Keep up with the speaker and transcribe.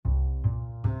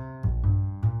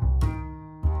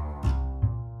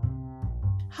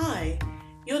Hi,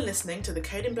 you're listening to the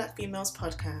Coding Black Females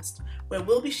podcast, where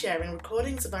we'll be sharing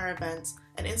recordings of our events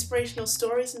and inspirational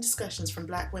stories and discussions from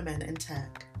Black women in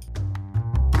tech.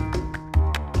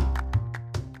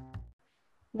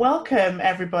 Welcome,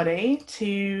 everybody,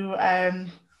 to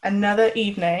another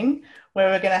evening where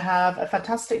we're going to have a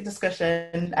fantastic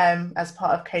discussion as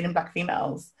part of Coding Black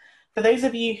Females. For those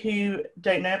of you who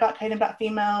don't know about Coding Black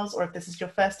Females, or if this is your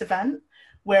first event,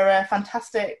 we're a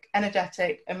fantastic,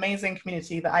 energetic, amazing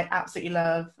community that I absolutely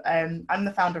love. I'm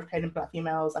the founder of Coding Black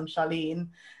Females. I'm Charlene.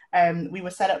 We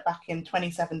were set up back in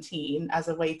 2017 as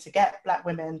a way to get Black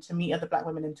women to meet other Black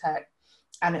women in tech,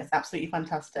 and it's absolutely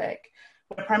fantastic.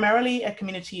 We're primarily a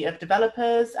community of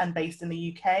developers and based in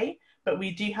the UK, but we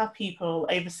do have people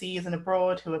overseas and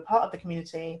abroad who are part of the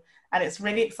community, and it's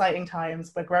really exciting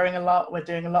times. We're growing a lot. We're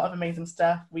doing a lot of amazing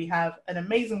stuff. We have an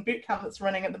amazing bootcamp that's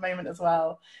running at the moment as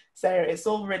well. So it's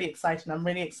all really exciting. I'm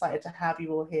really excited to have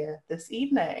you all here this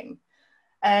evening.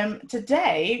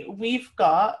 Today, we've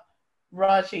got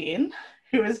Rajin,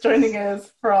 who is joining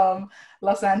us from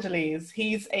Los Angeles.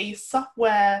 He's a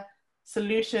software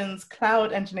solutions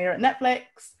cloud engineer at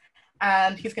Netflix,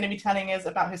 and he's going to be telling us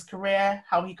about his career,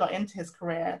 how he got into his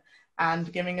career,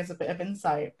 and giving us a bit of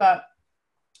insight. But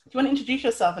do you want to introduce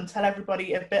yourself and tell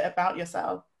everybody a bit about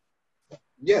yourself?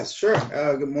 Yes, sure.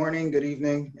 Good morning, good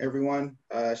evening, everyone.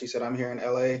 She said I'm here in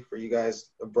LA. For you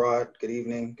guys abroad, good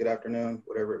evening, good afternoon,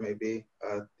 whatever it may be.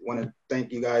 I want to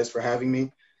thank you guys for having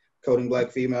me. Coding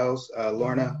Black Females.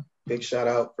 Lorna, big shout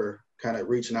out for kind of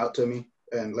reaching out to me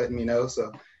and letting me know.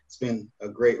 So it's been a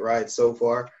great ride so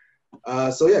far.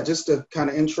 So yeah, just to kind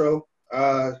of intro,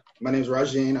 my name is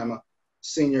Rajin. I'm a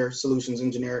senior solutions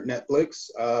engineer at Netflix.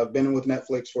 I've been with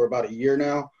Netflix for about a year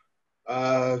now.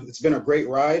 It's been a great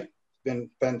ride.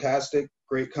 Been fantastic,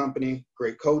 great company,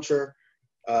 great culture.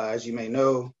 As you may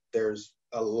know, there's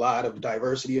a lot of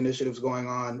diversity initiatives going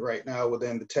on right now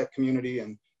within the tech community,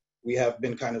 and we have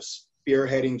been kind of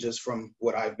spearheading just from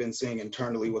what I've been seeing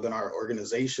internally within our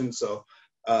organization. So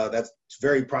that's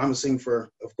very promising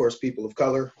for, of course, people of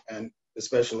color and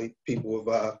especially people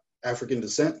of African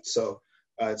descent. So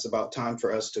it's about time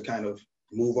for us to kind of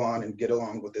move on and get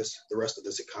along with the rest of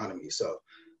this economy. So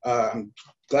I'm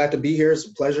glad to be here. It's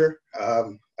a pleasure.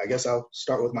 I guess I'll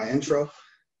start with my intro.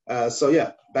 So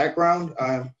yeah, background,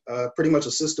 I'm pretty much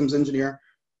a systems engineer.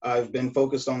 I've been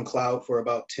focused on cloud for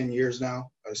about 10 years now.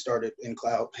 I started in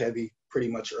cloud heavy pretty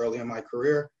much early in my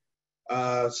career.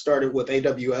 Started with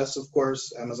AWS, of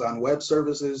course, Amazon Web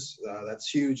Services. That's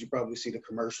huge. You probably see the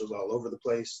commercials all over the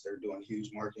place. They're doing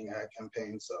huge marketing ad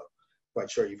campaigns, so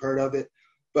quite sure you've heard of it.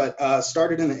 But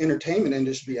started in the entertainment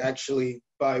industry actually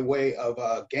by way of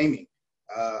gaming.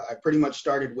 I pretty much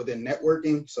started within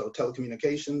networking, so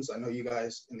telecommunications. I know you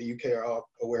guys in the UK are all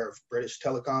aware of British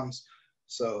Telecoms,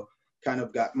 so kind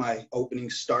of got my opening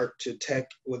start to tech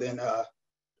within a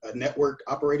network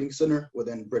operating center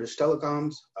within British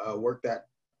Telecoms. Worked that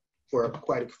for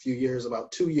quite a few years,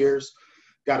 about 2 years.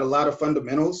 Got a lot of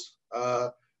fundamentals,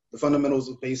 the fundamentals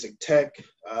of basic tech,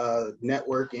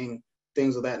 networking,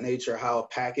 things of that nature, how a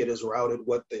packet is routed,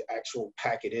 what the actual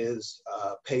packet is,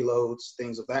 payloads,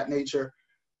 things of that nature.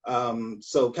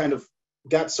 So kind of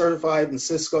got certified in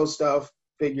Cisco stuff,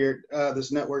 figured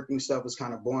this networking stuff is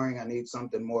kind of boring. I need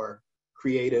something more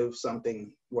creative,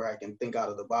 something where I can think out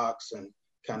of the box and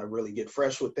kind of really get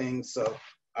fresh with things. So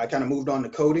I kind of moved on to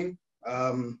coding.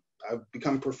 I've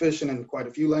become proficient in quite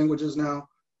a few languages now.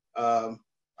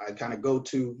 I kind of go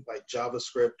to like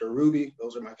JavaScript or Ruby.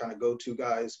 Those are my kind of go-to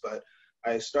guys, but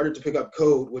I started to pick up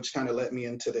code, which kind of led me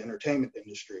into the entertainment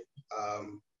industry.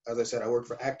 As I said, I worked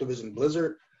for Activision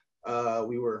Blizzard. I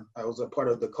was a part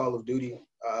of the Call of Duty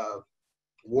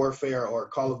Warfare or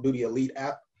Call of Duty Elite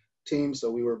app team.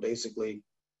 So we were basically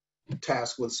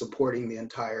tasked with supporting the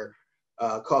entire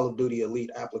Call of Duty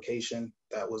Elite application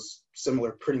that was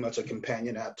similar, pretty much a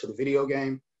companion app to the video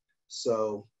game.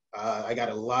 So I got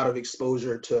a lot of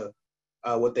exposure to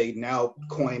what they now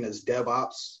coin as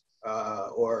DevOps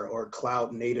or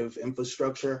cloud native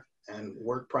infrastructure and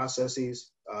work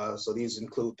processes. So these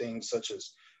include things such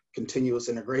as continuous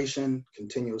integration,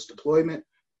 continuous deployment,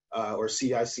 or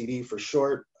CI/CD for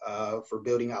short, for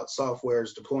building out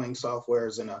softwares, deploying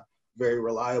softwares in a very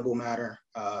reliable manner,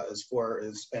 as well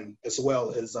as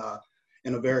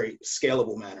in a very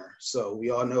scalable manner. So we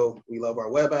all know we love our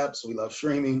web apps, we love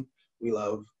streaming, we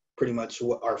love pretty much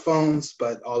our phones,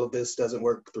 but all of this doesn't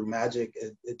work through magic.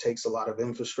 It takes a lot of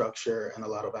infrastructure and a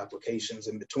lot of applications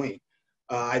in between.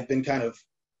 I've been kind of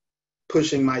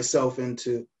pushing myself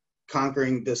into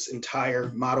conquering this entire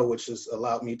model, which has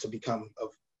allowed me to become an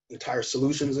entire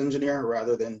solutions engineer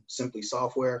rather than simply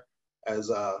software, as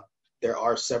there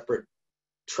are separate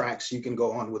tracks you can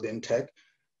go on within tech.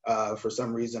 For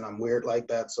some reason, I'm weird like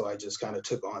that, so I just kind of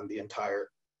took on the entire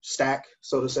stack,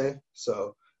 so to say.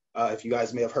 So if you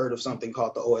guys may have heard of something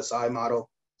called the OSI model,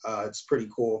 it's pretty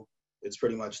cool. It's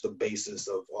pretty much the basis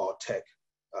of all tech.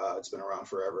 It's been around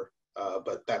forever,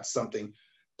 but that's something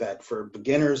that for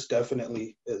beginners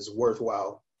definitely is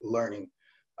worthwhile learning.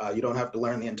 You don't have to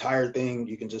learn the entire thing.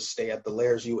 You can just stay at the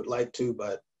layers you would like to,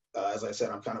 but as I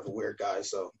said, I'm kind of a weird guy,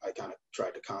 so I kind of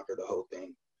tried to conquer the whole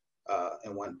thing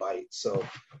in one bite. So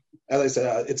as I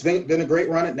said, it's been a great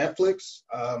run at Netflix.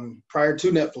 Prior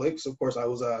to Netflix, of course, I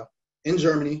was in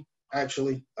Germany,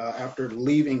 actually. After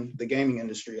leaving the gaming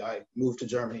industry, I moved to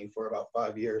Germany for about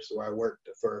 5 years, where I worked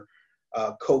for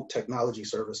Coke Technology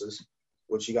Services,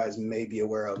 which you guys may be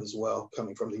aware of as well,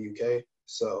 coming from the UK.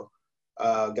 So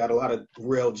got a lot of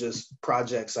real just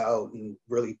projects out and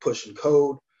really pushing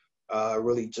code,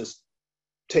 really just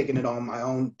taking it on my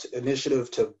own initiative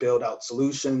to build out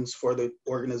solutions for the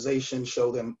organization,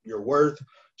 show them your worth,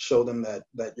 show them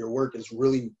that your work is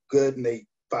really good and they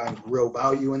find real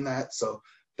value in that. So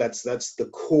that's the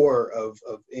core of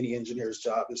any engineer's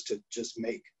job, is to just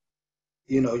make,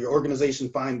 your organization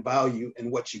find value in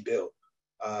what you build.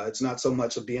 It's not so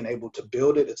much of being able to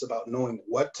build it, it's about knowing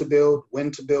what to build,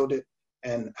 when to build it,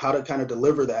 and how to kind of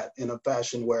deliver that in a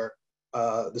fashion where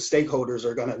the stakeholders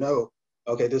are going to know,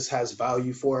 okay, this has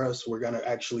value for us. We're going to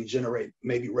actually generate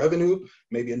maybe revenue,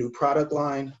 maybe a new product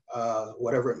line,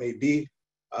 whatever it may be.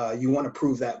 You want to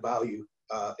prove that value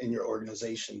in your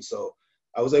organization. So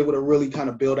I was able to really kind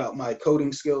of build out my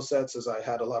coding skill sets, as I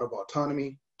had a lot of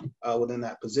autonomy within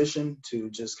that position to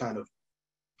just kind of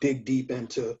dig deep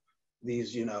into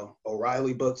these,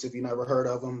 O'Reilly books, if you never heard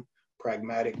of them,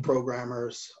 Pragmatic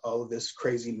Programmers, all of this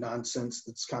crazy nonsense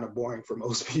that's kind of boring for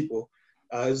most people.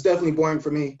 It's definitely boring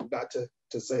for me, not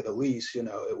to say the least.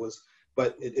 It was,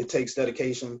 but it takes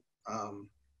dedication,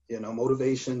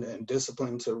 motivation and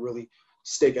discipline to really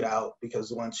stick it out,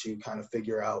 because once you kind of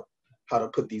figure out how to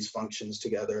put these functions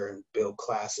together and build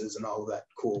classes and all of that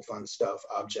cool, fun stuff,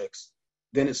 objects,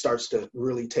 then it starts to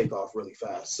really take off really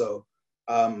fast. So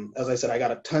as I said, I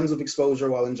got tons of exposure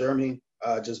while in Germany,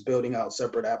 just building out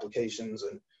separate applications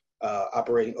and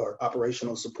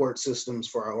operational support systems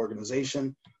for our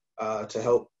organization to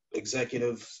help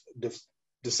executive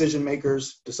decision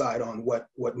makers decide on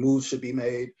what moves should be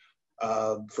made.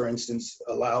 For instance,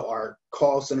 allow our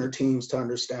call center teams to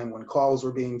understand when calls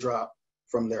were being dropped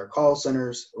from their call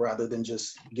centers, rather than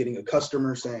just getting a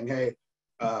customer saying, hey,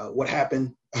 what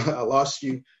happened? I lost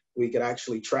you. We could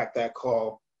actually track that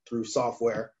call through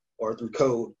software or through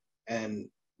code and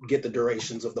get the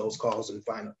durations of those calls and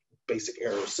find basic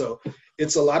errors. So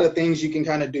it's a lot of things you can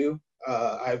kind of do.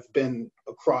 I've been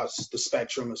across the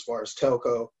spectrum as far as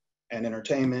telco and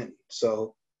entertainment.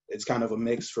 So it's kind of a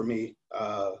mix for me,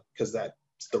 because that's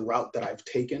the route that I've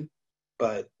taken,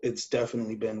 but it's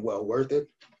definitely been well worth it,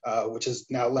 which has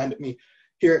now landed me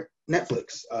here at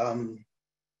Netflix.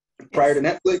 Prior to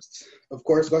Netflix, of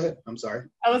course, go ahead. I'm sorry.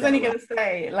 I was only going to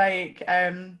say,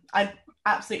 I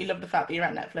absolutely love the fact that you're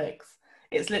at Netflix.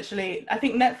 It's literally, I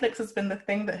think Netflix has been the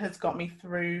thing that has got me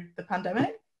through the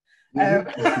pandemic.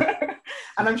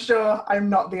 And I'm sure I'm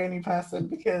not the only person,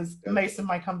 because most of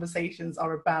my conversations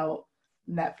are about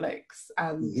Netflix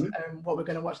and what we're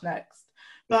going to watch next.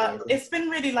 But it's been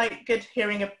really good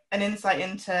hearing an insight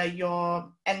into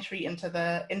your entry into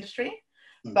the industry.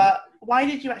 But why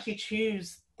did you actually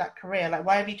choose that career?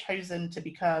 Why have you chosen to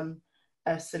become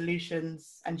a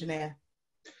solutions engineer?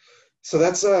 So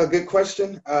that's a good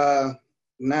question.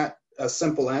 Not a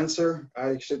simple answer,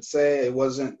 I should say. It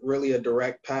wasn't really a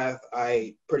direct path.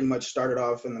 I pretty much started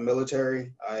off in the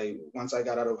military. Once I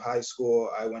got out of high school,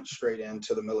 I went straight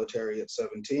into the military at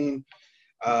 17.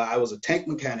 I was a tank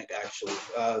mechanic, actually.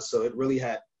 So it really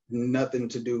had nothing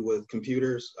to do with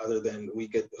computers, other than we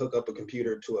could hook up a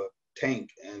computer to a tank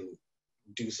and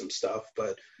do some stuff,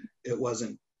 but it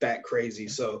wasn't that crazy.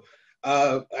 So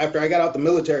after I got out the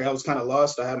military, I was kind of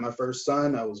lost. I had my first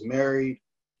son. I was married.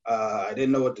 I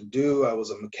didn't know what to do. I was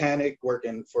a mechanic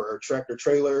working for tractor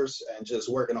trailers and just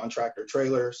working on tractor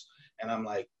trailers. And I'm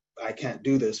like, I can't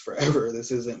do this forever.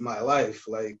 This isn't my life.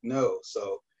 No.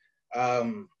 So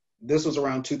this was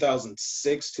around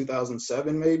 2006,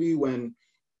 2007, maybe, when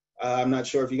I'm not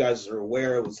sure if you guys are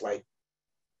aware, it was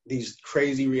these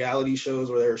crazy reality shows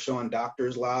where they were showing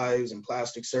doctors' lives and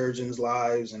plastic surgeons'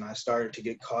 lives. And I started to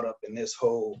get caught up in this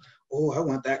whole, I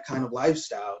want that kind of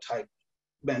lifestyle type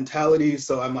mentality.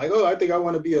 So I'm like, I think I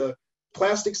want to be a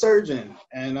plastic surgeon.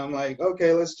 And I'm like,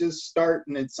 okay, let's just start.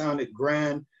 And it sounded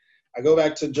grand. I go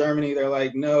back to Germany. They're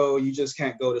like, no, you just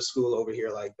can't go to school over here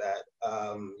like that.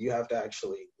 You have to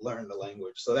actually learn the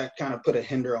language. So that kind of put a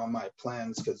hinder on my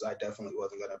plans because I definitely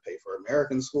wasn't going to pay for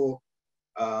American school.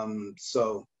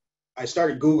 So I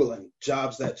started Googling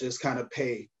jobs that just kind of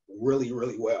pay really,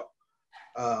 really well.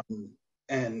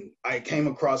 And I came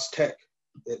across tech.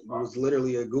 It was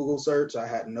literally a Google search. I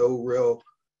had no real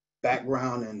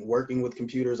background in working with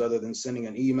computers other than sending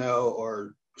an email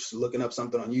or just looking up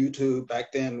something on YouTube.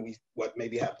 Back then, we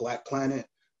maybe had Black Planet,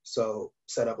 so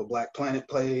set up a Black Planet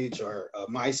page or a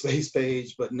MySpace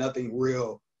page, but nothing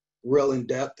real in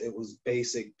depth. It was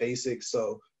basic.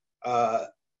 So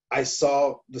I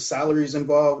saw the salaries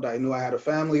involved. I knew I had a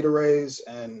family to raise,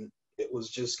 and it was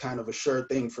just kind of a sure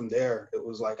thing from there. It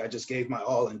was like I just gave my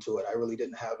all into it. I really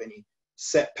didn't have any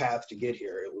set path to get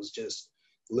here. It was just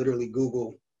literally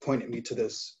Google pointed me to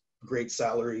this great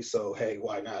salary. So, hey,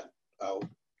 why not? I'll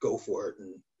go for it.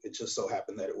 And it just so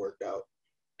happened that it worked out.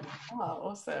 Oh,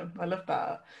 awesome. I love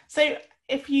that. So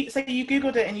you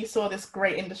Googled it and you saw this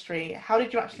great industry, how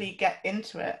did you actually get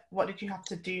into it? What did you have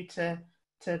to do to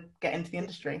get into the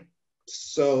industry?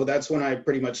 So that's when I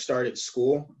pretty much started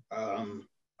school.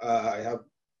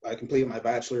 I completed my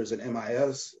bachelor's in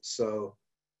MIS. So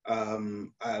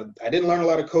I didn't learn a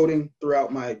lot of coding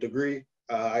throughout my degree.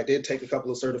 I did take a couple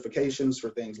of certifications for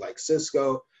things like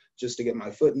Cisco, just to get my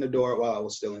foot in the door while I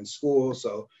was still in school.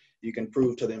 So you can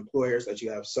prove to the employers that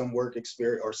you have some work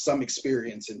experience or some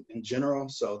experience in general.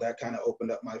 So that kind of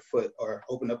opened up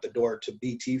the door to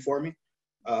BT for me,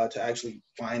 to actually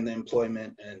find the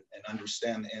employment and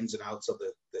understand the ins and outs of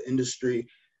the industry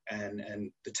and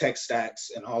the tech stacks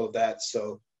and all of that.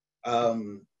 So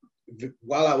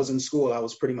while I was in school, I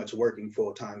was pretty much working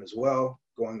full time as well,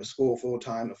 going to school full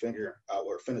time to figure out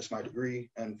or finish my degree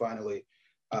and finally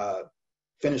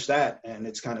finish that. And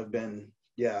it's kind of been,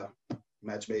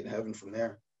 match made in heaven from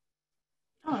there.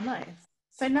 Oh, nice.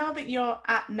 So now that you're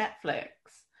at Netflix,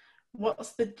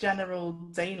 what's the general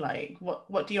day like?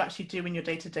 What do you actually do in your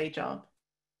day-to-day job?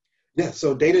 Yeah,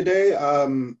 so day to day,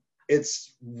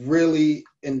 it's really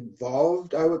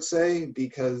involved, I would say,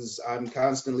 because I'm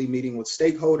constantly meeting with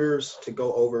stakeholders to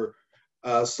go over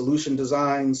solution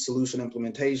design, solution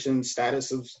implementation,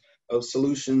 status of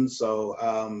solutions. So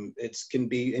it can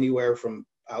be anywhere from,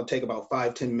 I'll take about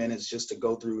 5-10 minutes just to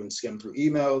go through and skim through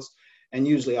emails. And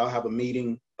usually I'll have a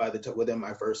meeting within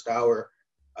my first hour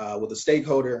with a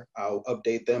stakeholder. I'll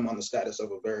update them on the status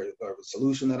of a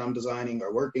solution that I'm designing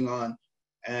or working on.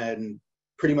 And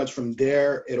pretty much from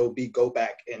there, it'll be go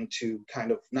back into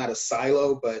kind of not a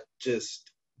silo, but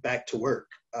just back to work.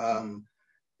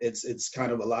 It's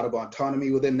kind of a lot of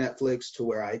autonomy within Netflix to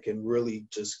where I can really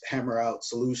just hammer out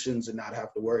solutions and not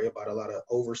have to worry about a lot of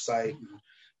oversight and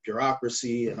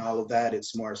bureaucracy and all of that.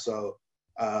 It's more so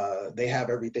they have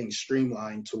everything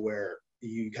streamlined to where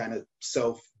you kind of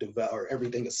self-develop, or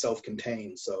everything is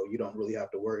self-contained. So you don't really have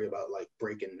to worry about like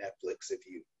breaking Netflix if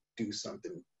you do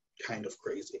something kind of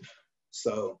crazy.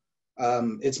 So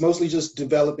it's mostly just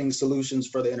developing solutions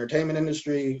for the entertainment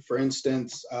industry. For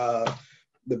instance,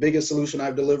 the biggest solution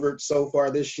I've delivered so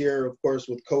far this year, of course,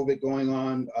 with COVID going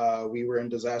on, we were in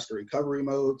disaster recovery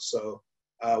mode. So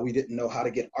we didn't know how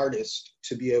to get artists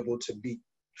to be able to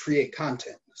create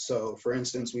content. So for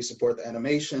instance, we support the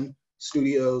animation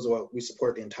studios, or we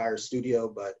support the entire studio,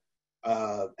 but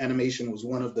animation was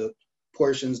one of the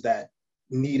portions that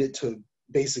needed to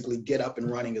basically get up and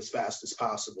running as fast as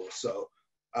possible. So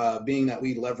being that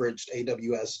we leveraged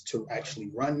AWS to actually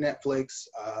run Netflix,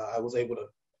 I was able to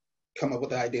come up with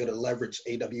the idea to leverage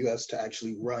AWS to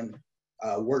actually run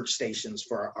workstations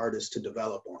for our artists to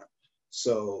develop on.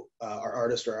 So our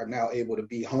artists are now able to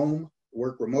be home,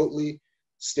 work remotely,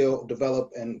 still develop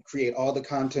and create all the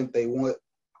content they want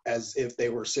as if they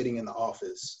were sitting in the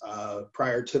office.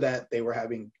 Prior to that, they were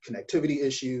having connectivity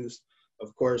issues.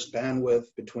 Of course, bandwidth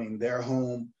between their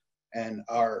home and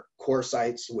our core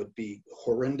sites would be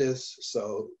horrendous.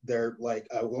 So they're like,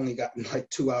 I've only gotten like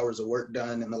 2 hours of work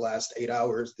done in the last 8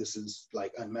 hours. This is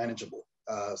like unmanageable.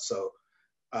 So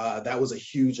that was a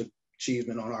huge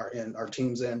achievement on our end, our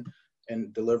team's end,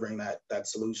 in delivering that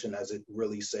solution, as it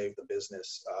really saved the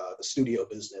business, the studio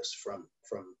business from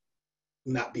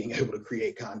not being able to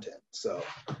create content. So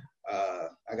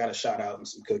I got a shout out and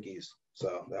some cookies.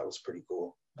 So that was pretty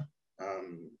cool.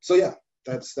 So yeah,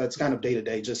 that's kind of day to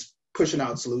day, just pushing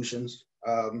out solutions.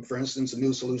 For instance, a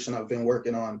new solution I've been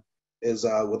working on is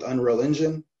with Unreal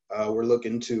Engine. We're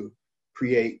looking to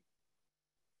create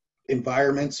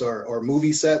environments or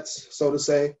movie sets, so to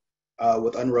say,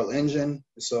 with Unreal Engine.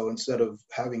 So instead of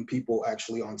having people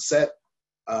actually on set,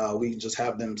 we just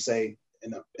have them, say,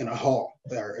 in a hall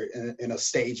or in a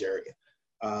stage area.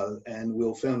 and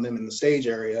we'll film them in the stage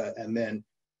area, and then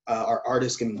our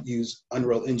artists can use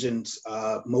Unreal Engine's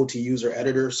multi-user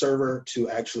editor server to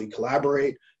actually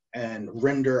collaborate and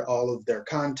render all of their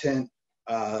content,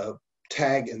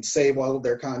 tag and save all of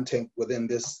their content within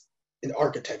this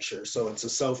architecture. So it's a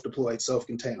self-deployed,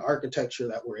 self-contained architecture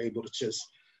that we're able to just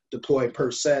deploy per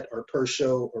set or per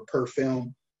show or per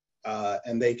film,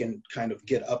 and they can kind of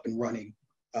get up and running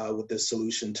with this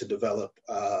solution to develop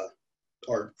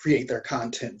or create their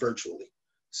content virtually.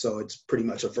 So it's pretty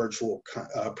much a virtual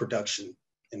production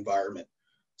environment.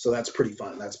 So that's pretty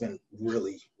fun. That's been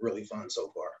really, really fun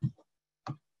so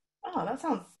far. Oh,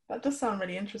 that does sound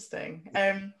really interesting.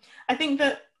 I think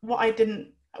that what I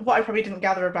probably didn't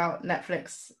gather about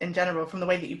Netflix in general from the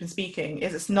way that you've been speaking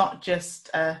is it's not just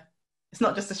a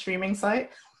streaming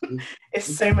site.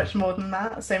 It's so much more than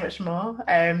that, so much more.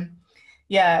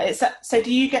 So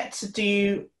do you get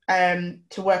to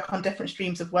work on different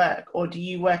streams of work, or do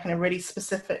you work in a really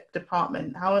specific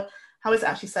department? How is it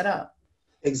actually set up?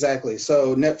 Exactly.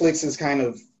 So Netflix is kind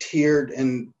of tiered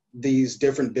in these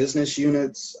different business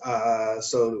units.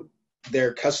 So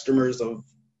they're customers of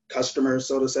customers,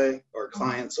 so to say, or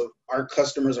clients of our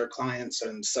customers are clients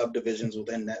and subdivisions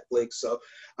within Netflix. So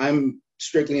I'm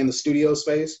strictly in the studio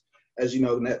space. As you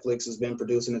know, Netflix has been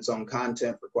producing its own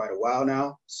content for quite a while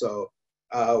now. So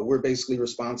we're basically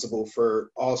responsible for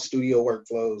all studio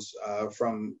workflows,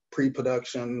 from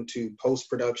pre-production to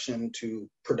post-production to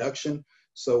production.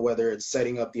 So whether it's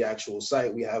setting up the actual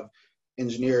site, we have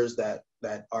engineers that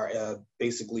are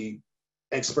basically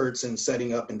experts in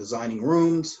setting up and designing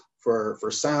rooms for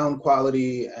sound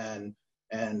quality and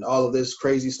all of this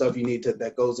crazy stuff you need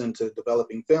that goes into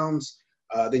developing films.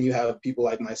 Then you have people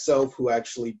like myself who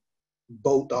actually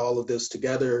bolt all of this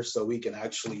together so we can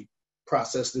actually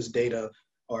process this data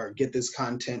or get this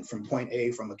content from point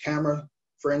A from a camera,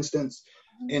 for instance,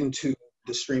 into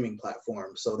the streaming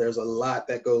platform. So there's a lot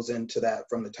that goes into that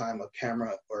from the time a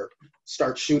camera or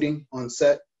start shooting on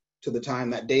set to the time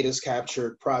that data is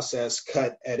captured, processed,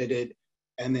 cut, edited,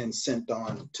 and then sent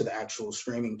on to the actual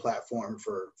streaming platform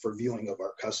for viewing of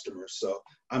our customers. So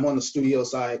I'm on the studio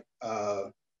side.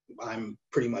 I'm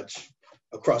pretty much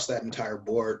across that entire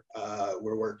board.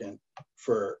 We're working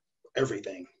for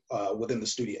everything within the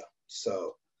studio.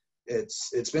 So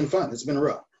it's been fun. It's been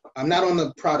real. I'm not on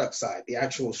the product side, the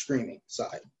actual streaming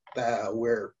side.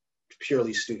 We're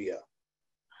purely studio.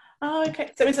 Oh,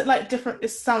 okay. So is it like different? It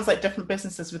sounds like different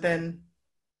businesses within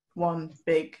one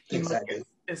big Exactly.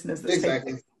 business. That's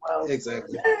Exactly. Well.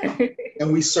 Exactly.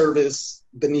 And we service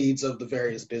the needs of the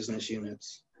various business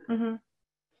units. Mm-hmm.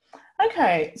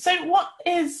 Okay. So what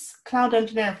is cloud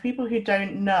engineering? For people who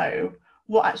don't know,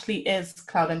 what actually is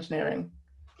cloud engineering?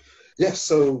 Yes,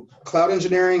 so cloud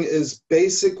engineering is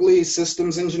basically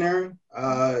systems engineering.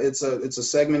 It's a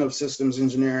segment of systems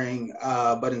engineering,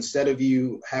 but instead of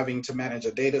you having to manage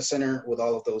a data center with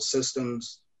all of those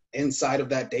systems inside of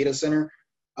that data center,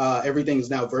 everything is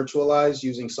now virtualized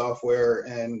using software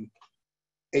and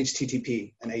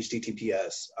HTTP and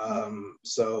HTTPS.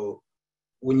 So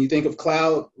when you think of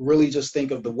cloud, really just think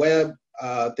of the web.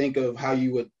 Think of how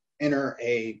you would enter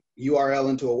a URL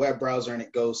into a web browser and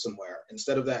it goes somewhere.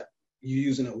 Instead of that, you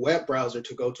using a web browser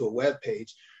to go to a web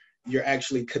page, you're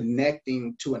actually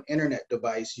connecting to an internet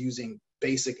device using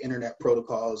basic internet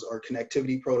protocols or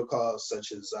connectivity protocols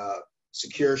such as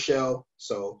Secure Shell.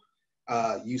 So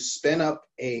you spin up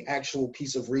a actual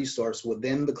piece of resource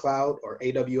within the cloud or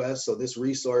AWS. So this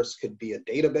resource could be a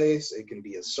database, it can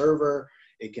be a server,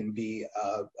 it can be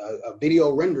a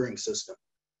video rendering system.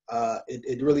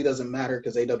 It really doesn't matter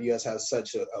because AWS has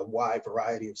such a wide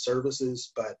variety of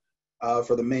services, but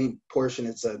for the main portion,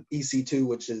 it's a EC2,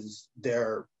 which is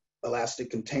their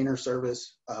Elastic Container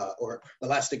Service, or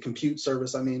Elastic Compute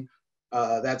Service, I mean.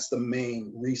 That's the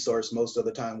main resource most of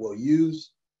the time we'll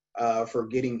use for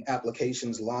getting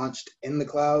applications launched in the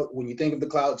cloud. When you think of the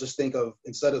cloud, just think of,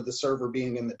 instead of the server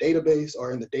being in the database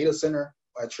or in the data center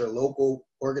at your local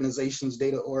organization's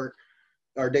data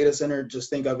center, just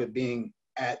think of it being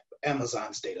at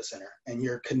Amazon's data center, and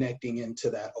you're connecting into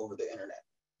that over the internet.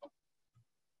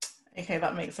 Okay,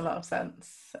 that makes a lot of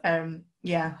sense. I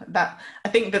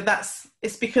think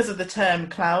it's because of the term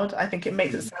cloud. I think it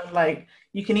makes it sound like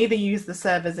you can either use the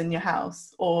servers in your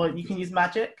house or you can use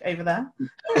magic over there.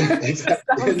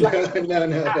 Exactly.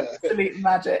 No. Absolute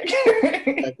magic.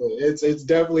 It's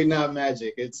definitely not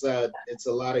magic. It's a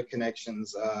lot of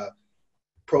connections,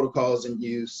 protocols in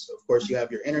use. Of course, you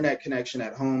have your internet connection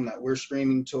at home that we're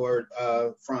streaming toward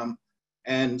from.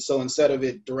 And so instead of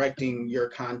it directing your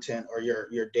content or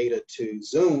your data to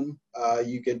Zoom,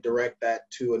 you could direct that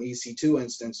to an EC2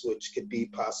 instance, which could be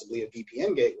possibly a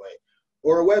VPN gateway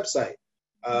or a website.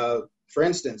 For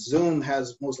instance, Zoom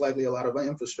has most likely a lot of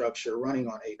infrastructure running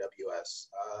on AWS.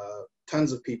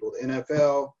 Tons of people, the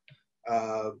NFL,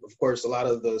 of course, a lot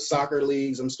of the soccer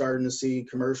leagues I'm starting to see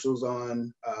commercials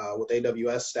on with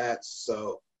AWS stats.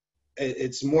 So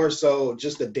it's more so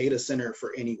just a data center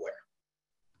for anywhere.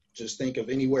 Just think of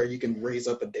anywhere you can raise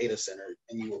up a data center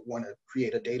and you would want to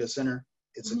create a data center.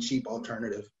 It's a cheap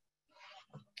alternative.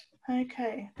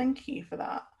 Okay, thank you for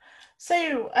that.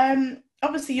 So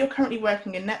obviously you're currently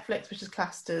working in Netflix, which is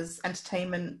classed as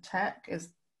entertainment tech, is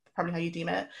probably how you deem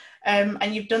it.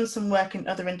 And you've done some work in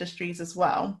other industries as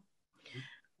well.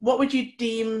 What would you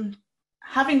deem,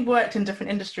 having worked in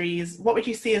different industries, what would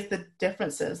you see as the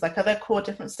differences? Like, are there core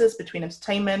differences between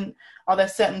entertainment? Are there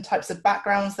certain types of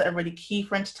backgrounds that are really key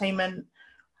for entertainment?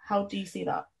 How do you see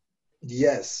that?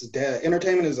 Yes,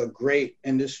 entertainment is a great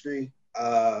industry.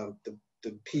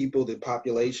 The people, the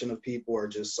population of people are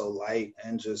just so light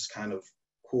and just kind of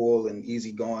cool and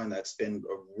easygoing. That's been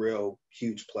a real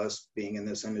huge plus being in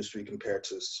this industry compared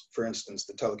to, for instance,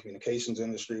 the telecommunications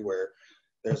industry, where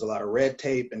there's a lot of red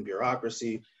tape and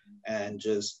bureaucracy, and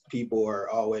just people are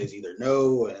always either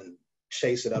no and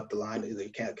chase it up the line. They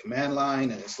can't command line,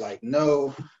 and it's like,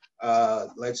 no,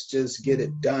 let's just get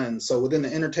it done. So within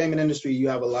the entertainment industry, you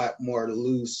have a lot more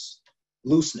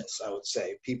looseness, I would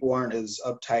say. People aren't as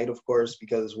uptight, of course,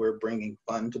 because we're bringing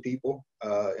fun to people.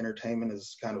 Entertainment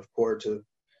is kind of core to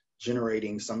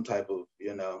generating some type of,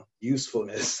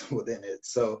 usefulness within it.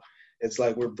 So it's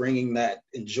like we're bringing that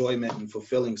enjoyment and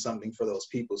fulfilling something for those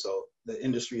people. So the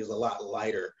industry is a lot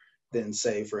lighter than,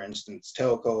 say, for instance,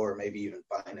 telco or maybe even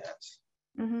finance.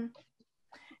 Mm-hmm.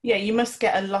 Yeah, you must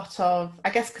get a lot of,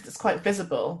 I guess because it's quite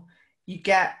visible, you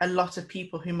get a lot of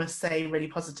people who must say really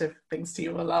positive things to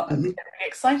you a lot and get really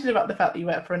excited about the fact that you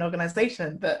work for an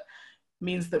organization that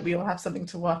means that we all have something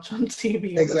to watch on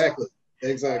TV. Exactly.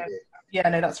 Yeah,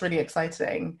 no, that's really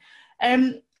exciting.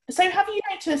 So have you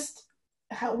noticed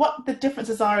what the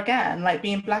differences are again, like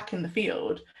being Black in the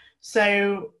field?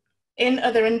 So in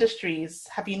other industries,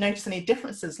 have you noticed any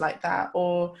differences like that,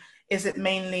 or is it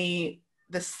mainly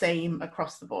the same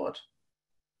across the board?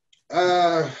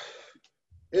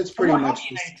 It's pretty much. What have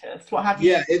you noticed? What have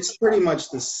you? Yeah, it's pretty much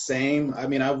the same. I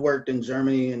mean, I've worked in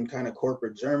Germany and kind of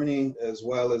corporate Germany, as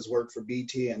well as worked for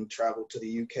BT and traveled to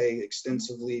the UK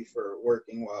extensively for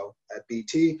working while at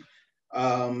BT.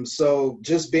 So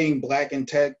just being Black in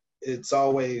tech, it's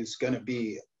always going to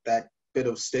be that bit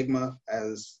of stigma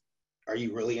as, are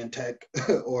you really in tech?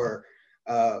 Or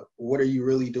what are you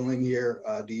really doing here?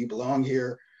 Do you belong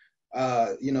here?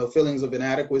 Feelings of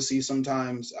inadequacy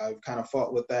sometimes. I've kind of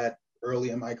fought with that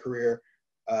early in my career,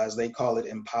 as they call it,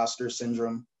 imposter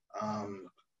syndrome,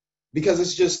 because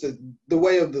it's just the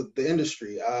way of the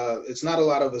industry. It's not a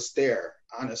lot of us there,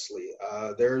 honestly.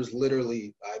 There's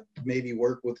literally, I maybe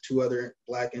work with 2 other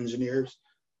Black engineers,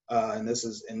 and this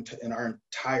is in our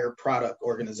entire product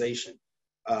organization.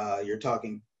 You're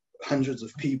talking hundreds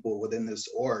of people within this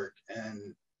org,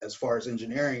 and as far as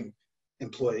engineering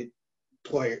employees,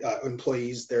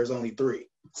 there's only 3.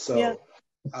 So. Yeah.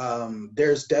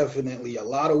 There's definitely a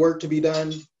lot of work to be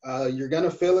done. You're going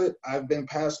to feel it. I've been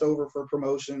passed over for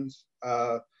promotions.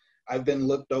 I've been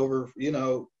looked over,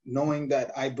 knowing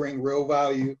that I bring real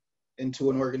value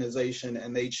into an organization,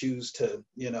 and they choose to,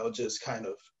 just kind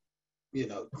of,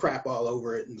 crap all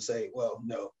over it and say, well,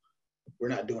 no, we're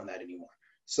not doing that anymore.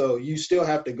 So you still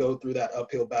have to go through that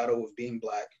uphill battle of being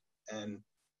Black and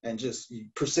just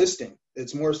persisting.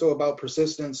 It's more so about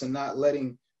persistence and not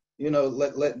letting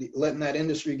letting that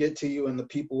industry get to you and the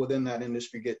people within that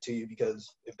industry get to you, because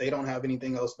if they don't have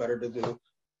anything else better to do,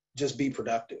 just be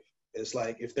productive. It's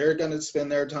like, if they're going to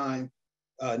spend their time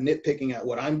nitpicking at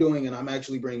what I'm doing and I'm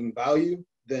actually bringing value,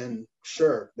 then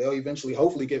sure, they'll eventually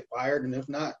hopefully get fired. And if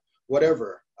not,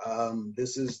 whatever.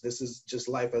 This is just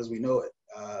life as we know it.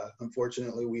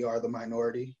 Unfortunately, we are the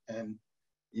minority, and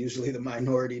usually the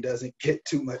minority doesn't get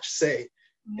too much say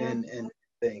in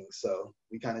things. So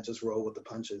we kind of just roll with the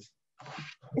punches.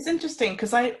 It's interesting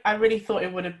because I really thought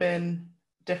it would have been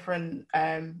different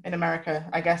in America.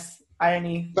 I guess I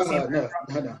only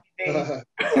no.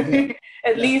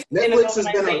 At least Netflix has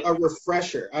been a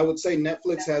refresher. I would say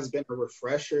Netflix has been a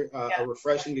refresher, a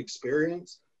refreshing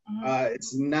experience.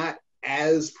 It's not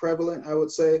as prevalent, I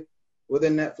would say,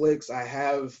 within Netflix. I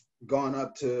have gone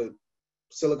up to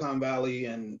Silicon Valley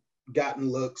and gotten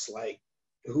looks like,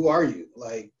 who are you?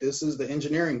 Like, this is the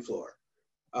engineering floor.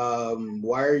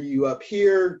 Why are you up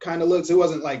here? Kind of looks. It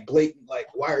wasn't like blatant, like,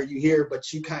 why are you here?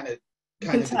 But you kind of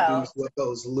deduce what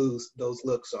those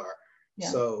looks are. Yeah.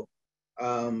 So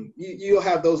you'll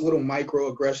have those little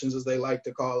microaggressions, as they like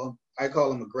to call them. I call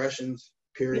them aggressions,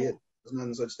 period. There's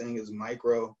none such thing as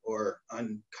micro or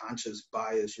unconscious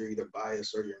bias. You're either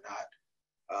biased or you're not.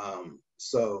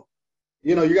 So,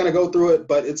 you know, you're going to go through it,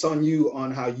 but it's on you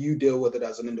on how you deal with it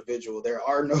as an individual. There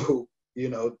are no, you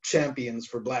know, champions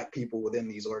for Black people within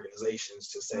these organizations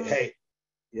to say, hey,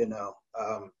 you know,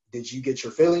 did you get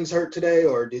your feelings hurt today,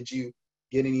 or did you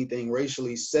get anything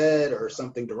racially said or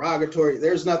something derogatory?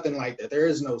 There's nothing like that. There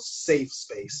is no safe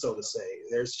space, so to say.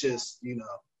 There's just, you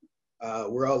know,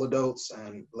 we're all adults,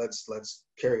 and let's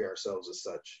carry ourselves as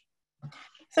such.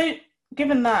 So,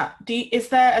 given that, is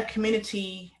there a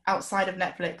community outside of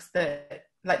Netflix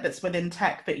that's within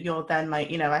tech that you're then like,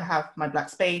 you know, I have my Black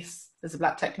space, there's a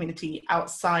Black tech community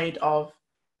outside of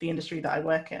the industry that I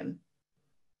work in?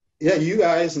 Yeah, you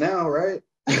guys now, right?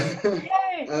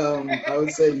 I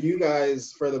would say you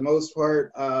guys for the most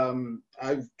part.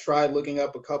 I've tried looking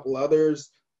up a couple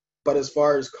others, but as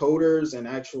far as coders and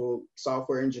actual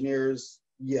software engineers,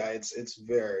 yeah, it's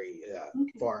very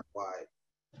far and wide.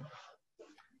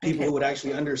 People who would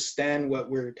actually understand what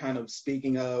we're kind of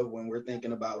speaking of when we're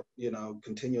thinking about, you know,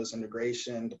 continuous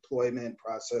integration, deployment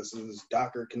processes,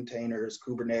 Docker containers,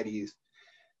 Kubernetes.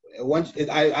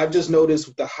 I've just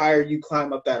noticed the higher you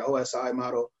climb up that OSI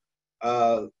model,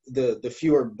 the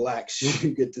fewer Blacks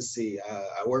you get to see.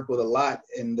 I work with a lot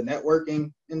in the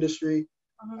networking industry.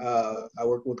 I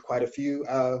worked with quite a few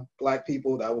Black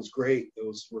people. That was great. It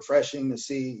was refreshing to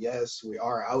see. Yes, we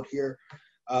are out here.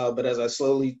 But as I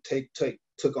slowly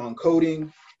took on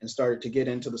coding and started to get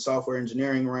into the software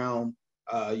engineering realm,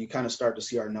 you kind of start to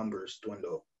see our numbers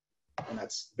dwindle. And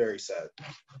that's very sad.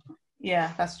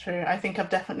 Yeah, that's true. I think I've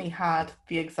definitely had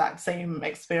the exact same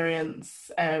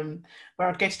experience where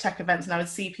I'd go to tech events and I would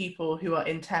see people who are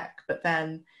in tech, but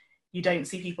then you don't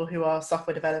see people who are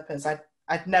software developers.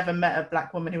 I'd never met a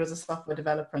Black woman who was a software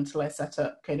developer until I set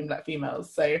up Coding Black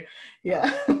Females. So,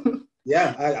 yeah.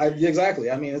 Yeah,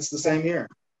 exactly. I mean, it's the same here.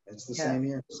 It's the same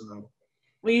here. So.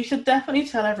 Well, you should definitely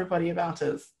tell everybody about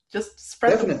us. Just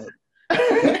spread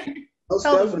Definitely. Most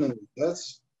definitely.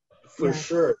 That's for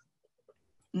sure.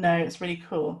 No, it's really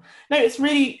cool. No, it's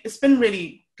been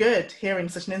really good hearing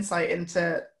such an insight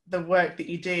into the work that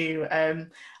you do.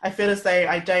 I feel as though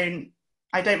I don't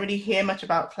really hear much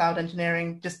about cloud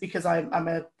engineering just because I'm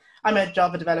a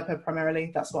Java developer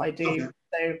primarily. That's what I do.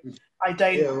 Okay. So I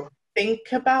don't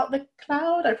think about the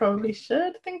cloud. I probably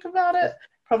should think about it.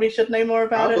 Probably should know more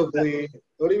about it. But...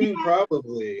 What do you mean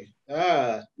probably?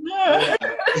 No,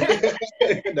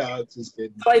 it's just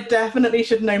kidding. So I definitely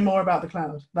should know more about the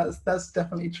cloud. That's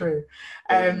definitely true.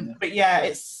 But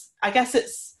yeah,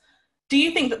 do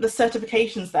you think that the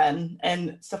certifications then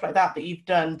and stuff like that you've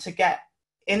done to get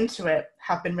into it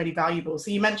have been really valuable?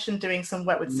 So you mentioned doing some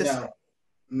work with Cisco.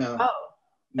 No. Oh,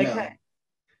 okay.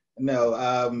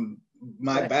 No.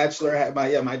 My bachelor,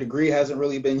 my degree hasn't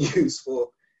really been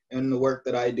useful in the work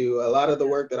that I do. A lot of the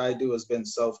work that I do has been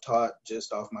self-taught,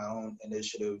 just off my own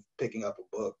initiative, picking up a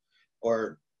book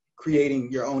or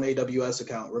creating your own AWS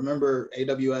account. Remember,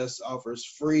 AWS offers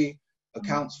free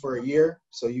accounts for a year.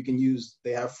 So you can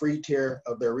they have free tier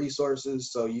of their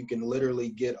resources. So you can literally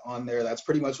get on there. That's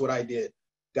pretty much what I did.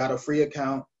 Got a free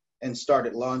account and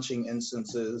started launching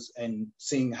instances and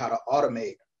seeing how to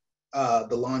automate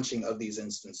the launching of these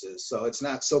instances. So it's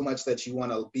not so much that you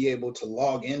want to be able to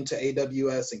log into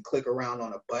AWS and click around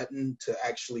on a button to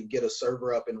actually get a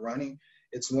server up and running.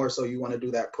 It's more so you want to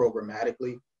do that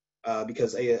programmatically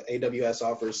because AWS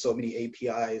offers so many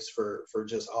APIs for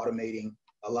just automating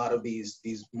a lot of these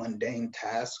mundane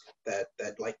tasks that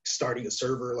like starting a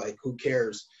server, like who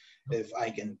cares if I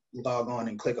can log on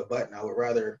and click a button? I would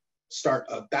rather start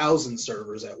 1,000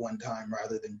 servers at one time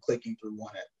rather than clicking through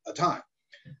one at a time.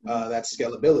 That's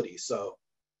scalability. So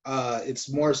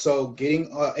it's more so getting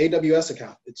an AWS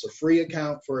account. It's a free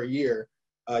account for a year.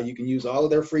 You can use all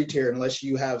of their free tier unless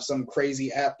you have some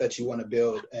crazy app that you want to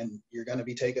build and you're going to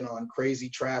be taking on crazy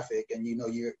traffic and you know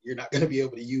you're not going to be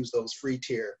able to use those free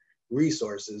tier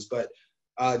resources. But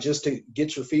just to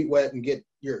get your feet wet and get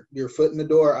your foot in the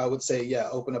door, I would say, yeah,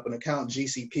 open up an account.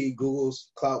 GCP,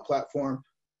 Google's cloud platform,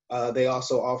 they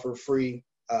also offer free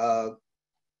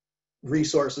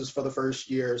resources for the first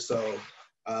year. So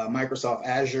Microsoft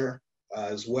Azure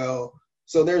as well.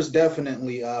 So there's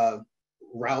definitely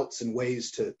routes and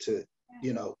ways to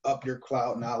up your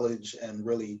cloud knowledge and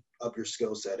really up your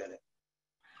skill set in it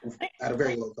at a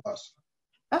very low cost.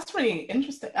 That's really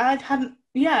interesting.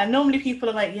 Normally people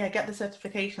are like, get the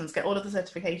certifications, get all of the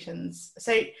certifications.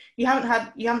 So you haven't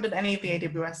done any of the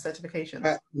AWS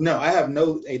certifications? No, I have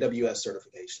no AWS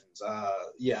certifications.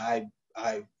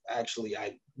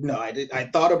 I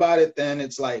thought about it then.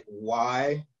 It's like,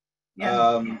 why?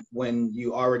 When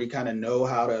you already kind of know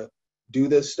how to do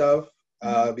this stuff.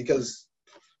 because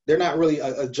they're not really,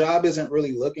 a job isn't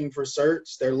really looking for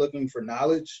certs. They're looking for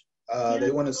knowledge.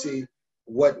 They want to see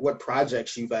what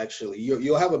projects you've actually,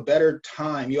 you'll have a better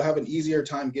time. You'll have an easier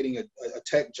time getting a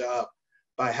tech job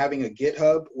by having a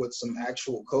GitHub with some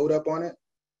actual code up on it.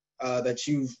 That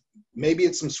you've, maybe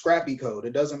it's some scrappy code.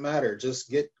 It doesn't matter. Just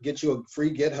get you a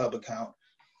free GitHub account,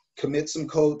 commit some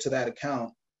code to that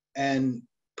account, and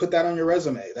put that on your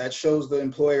resume. That shows the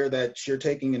employer that you're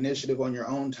taking initiative on your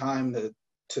own time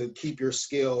to keep your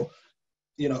skill,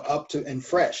 up to and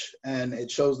fresh. And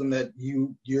it shows them that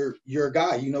you're a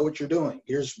guy. You know what you're doing.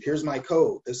 Here's my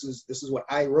code. This is what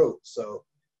I wrote. So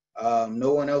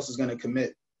no one else is going to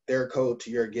commit their code to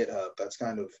your GitHub. That's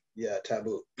kind of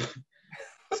taboo.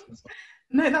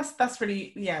 No, that's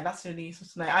really useful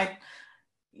to know.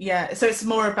 So it's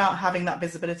more about having that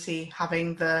visibility,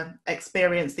 having the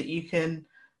experience that you can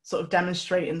sort of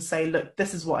demonstrate and say, look,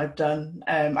 this is what I've done.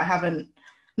 I haven't,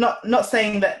 not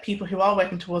saying that people who are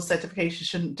working towards certification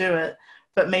shouldn't do it,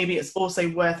 but maybe it's also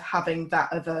worth having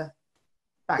that other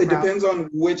background. It depends on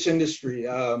which industry,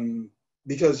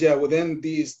 because within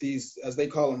these as they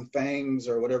call them, FANGs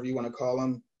or whatever you want to call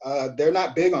them, they're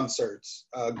not big on certs.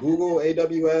 Google,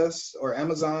 AWS, or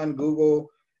Amazon,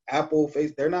 Google, Apple,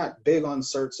 Facebook, they're not big on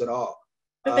certs at all.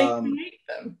 But they create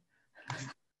them.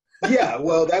 Yeah,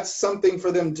 well, that's something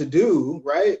for them to do,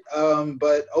 right?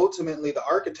 But ultimately, the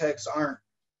architects aren't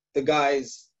the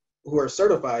guys who are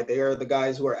certified. They are the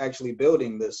guys who are actually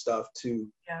building this stuff to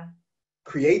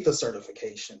create the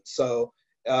certification. So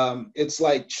it's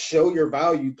like, show your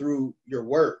value through your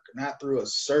work, not through a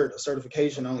cert. A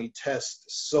certification only tests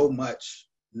so much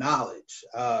knowledge.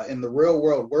 In the real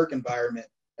world work environment,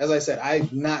 as I said,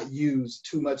 I've not used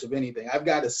too much of anything. I've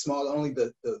got a small, only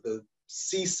the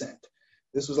CCENT.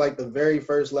 This was like the very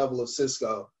first level of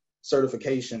Cisco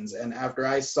certifications. And after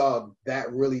I saw that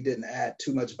really didn't add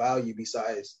too much value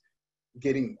besides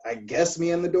getting, I guess,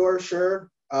 me in the door,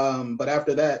 sure. But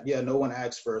after that, no one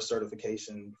asked for a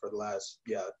certification for the last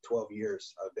 12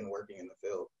 years I've been working in the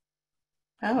field.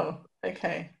 Oh,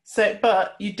 okay. So,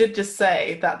 but you did just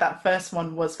say that first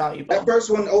one was valuable. That first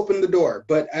one opened the door.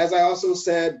 But as I also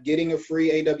said, getting a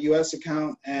free AWS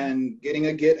account and getting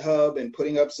a GitHub and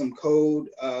putting up some code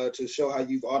to show how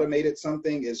you've automated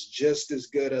something is just as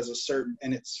good as a cert,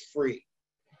 and it's free.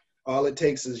 All it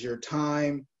takes is your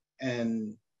time,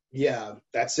 and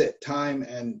that's it. Time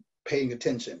and paying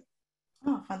attention.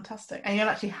 Oh, fantastic. And you'll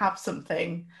actually have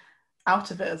something out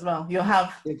of it as well. You'll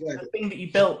have the thing that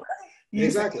you built.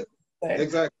 Exactly.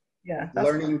 Yeah.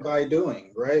 Learning by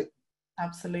doing, right?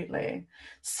 Absolutely.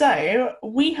 So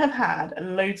we have had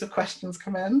loads of questions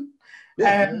come in.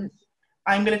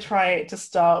 I'm going to try to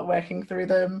start working through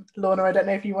them. Lorna, I don't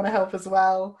know if you want to help as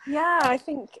well. Yeah, I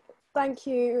think, thank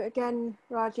you again,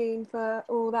 Rajeen, for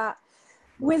all that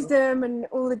wisdom and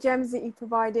all the gems that you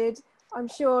provided. I'm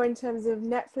sure in terms of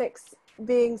Netflix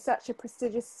being such a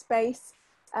prestigious space,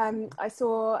 I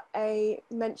saw a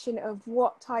mention of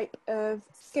what type of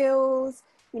skills,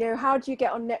 how do you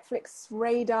get on Netflix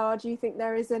radar? Do you think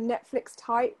there is a Netflix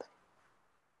type?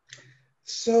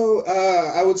 So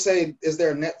I would say, is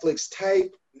there a Netflix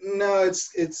type? No,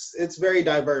 it's very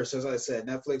diverse. As I said,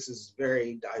 Netflix is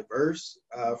very diverse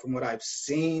from what I've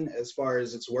seen as far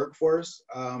as its workforce.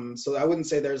 So I wouldn't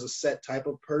say there's a set type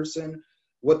of person.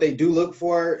 What they do look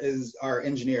for are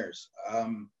engineers.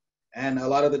 And a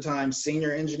lot of the time,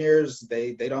 senior engineers,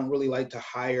 they don't really like to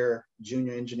hire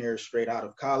junior engineers straight out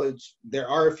of college. There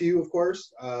are a few, of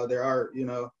course. There are,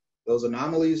 those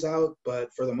anomalies out, but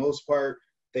for the most part,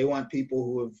 they want people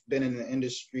who have been in the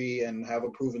industry and have a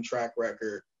proven track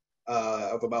record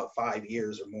of about 5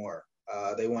 years or more.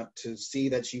 They want to see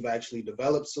that you've actually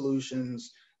developed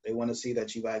solutions. They want to see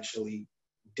that you've actually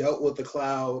dealt with the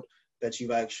cloud, that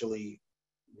you've actually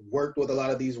worked with a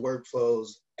lot of these workflows,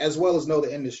 as well as know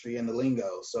the industry and the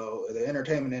lingo. So the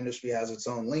entertainment industry has its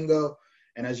own lingo.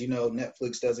 And as you know,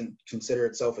 Netflix doesn't consider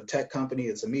itself a tech company,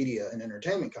 it's a media and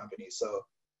entertainment company. So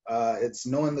it's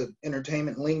knowing the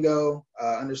entertainment lingo,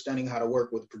 understanding how to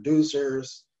work with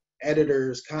producers,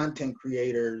 editors, content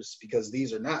creators, because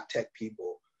these are not tech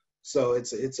people. So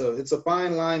it's a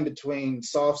fine line between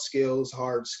soft skills,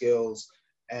 hard skills,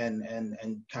 and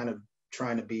kind of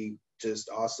trying to be just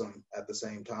awesome at the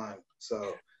same time.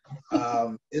 So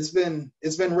it's been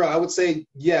real. I would say,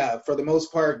 for the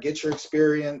most part, get your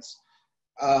experience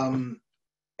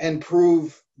and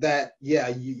prove that,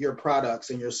 your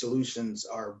products and your solutions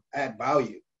are add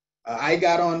value. I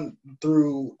got on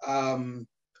through,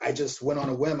 I just went on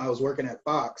a whim. I was working at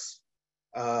Fox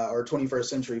or 21st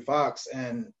Century Fox,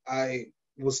 and I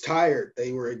was tired.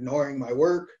 They were ignoring my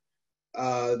work.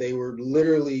 They were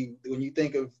literally, when you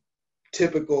think of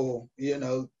typical,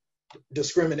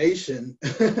 discrimination,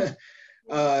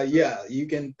 yeah, you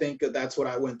can think that that's what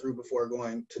I went through before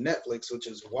going to Netflix, which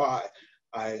is why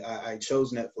I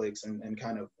chose Netflix and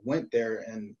kind of went there,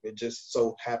 and it just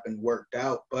so happened worked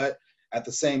out. But at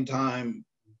the same time,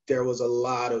 there was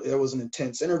an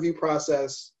intense interview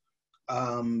process.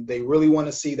 They really want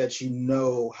to see that you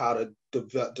know how to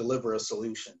deliver a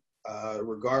solution,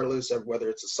 regardless of whether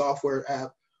it's a software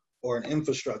app or an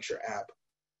infrastructure app.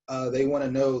 They want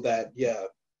to know that, yeah,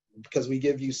 because they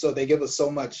give us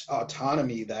so much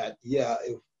autonomy that, yeah,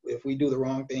 if we do the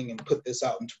wrong thing and put this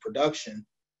out into production,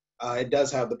 it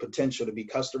does have the potential to be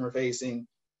customer facing,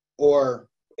 or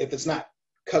if it's not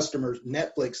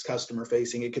Netflix customer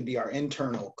facing, it could be our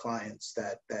internal clients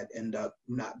that end up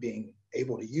not being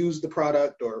able to use the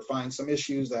product or find some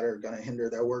issues that are going to hinder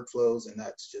their workflows, and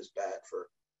that's just bad for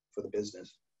the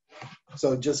business.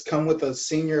 So just come with a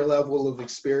senior level of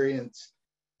experience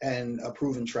and a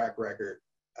proven track record.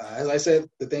 As I said,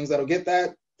 the things that'll get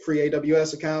that: free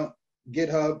AWS account,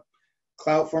 GitHub,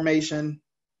 CloudFormation.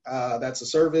 That's a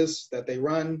service that they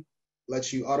run,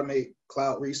 lets you automate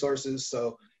cloud resources.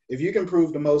 So if you can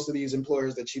prove to most of these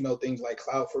employers that you know things like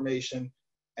CloudFormation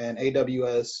and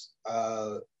AWS,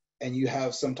 and you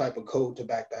have some type of code to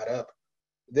back that up,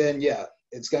 then yeah,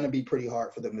 it's going to be pretty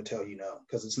hard for them to tell you no,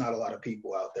 because it's not a lot of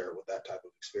people out there with that type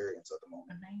of experience at the moment.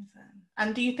 Amazing.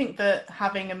 And do you think that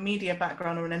having a media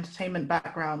background or an entertainment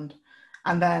background,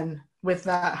 and then with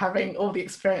that having all the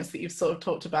experience that you've sort of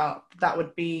talked about, that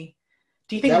would be,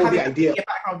 do you think having a media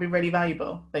background would be really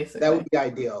valuable, basically? That would be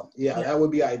ideal. Yeah, that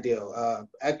would be ideal.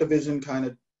 Activision kind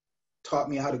of taught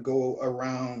me how to go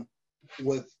around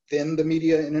within the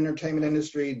media and entertainment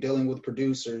industry, dealing with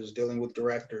producers, dealing with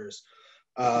directors,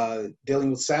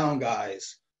 dealing with sound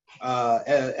guys,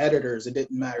 editors. It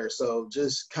didn't matter. So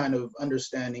just kind of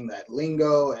understanding that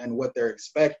lingo and what their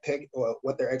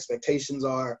expectations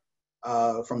are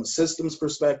from a systems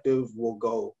perspective will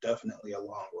go definitely a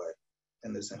long way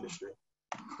in this industry.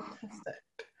 Fantastic.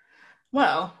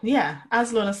 Well, yeah,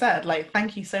 as Lorna said,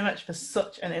 thank you so much for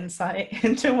such an insight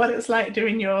into what it's like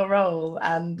doing your role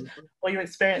and all your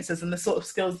experiences and the sort of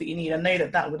skills that you need. I know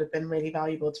that would have been really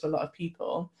valuable to a lot of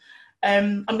people.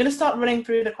 I'm going to start running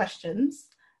through the questions,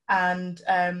 and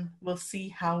we'll see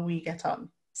how we get on.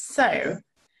 So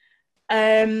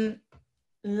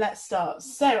let's start.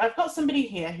 So I've got somebody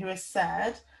here who has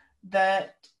said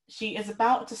that she is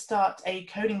about to start a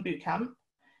coding bootcamp.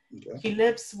 Okay. She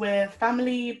lives with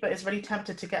family, but is really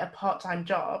tempted to get a part-time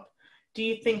job. Do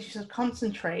you think she should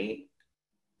concentrate?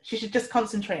 She should just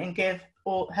concentrate and give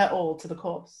her all to the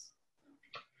course.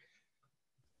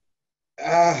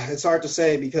 It's hard to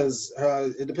say because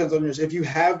it depends on if you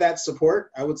have that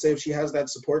support. I would say if she has that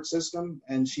support system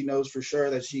and she knows for sure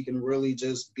that she can really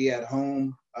just be at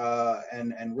home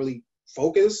and really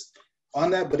focus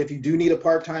on that. But if you do need a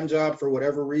part-time job for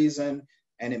whatever reason,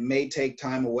 and it may take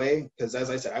time away, because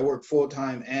as I said, I work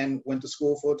full-time and went to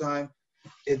school full-time.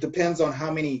 It depends on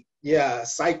how many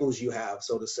cycles you have,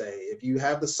 so to say. If you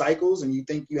have the cycles and you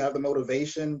think you have the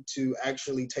motivation to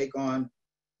actually take on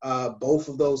both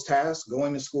of those tasks,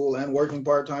 going to school and working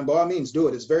part-time, by all means do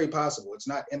it. It's very possible. It's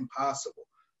not impossible.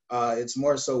 It's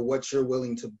more so what you're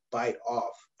willing to bite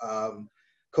off.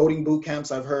 Coding boot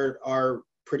camps, I've heard, are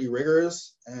pretty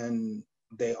rigorous, and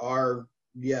they are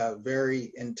very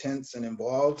intense and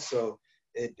involved. So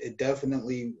it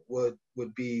definitely would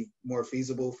be more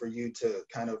feasible for you to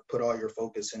kind of put all your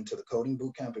focus into the coding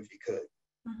boot camp if you could.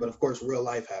 Mm-hmm. But of course, real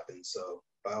life happens. So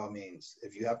by all means,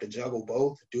 if you have to juggle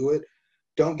both, do it.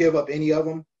 Don't give up any of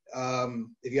them.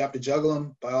 If you have to juggle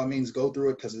them, by all means, go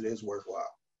through it because it is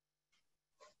worthwhile.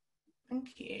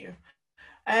 Thank you.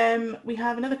 We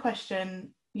have another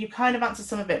question. You kind of answered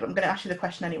some of it, but I'm going to ask you the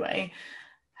question anyway.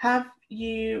 What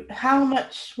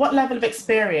level of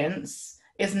experience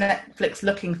is Netflix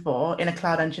looking for in a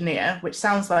cloud engineer, which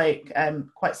sounds like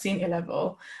quite senior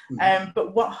level,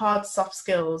 but what hard soft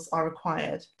skills are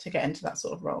required to get into that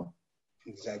sort of role?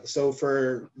 Exactly. So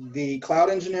for the cloud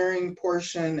engineering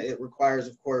portion, it requires,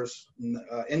 of course,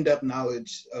 in-depth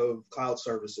knowledge of cloud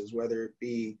services, whether it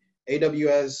be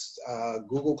AWS,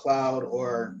 Google Cloud,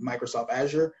 or Microsoft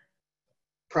Azure.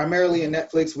 Primarily in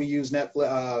Netflix, we use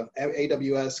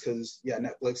AWS because,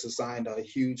 Netflix assigned a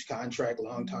huge contract a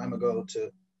long time ago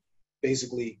to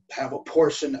basically have a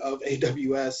portion of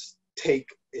AWS take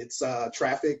its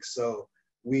traffic. So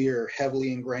we are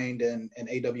heavily ingrained in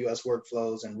AWS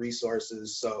workflows and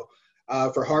resources. So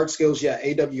for hard skills,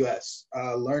 AWS,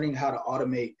 learning how to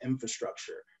automate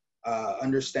infrastructure,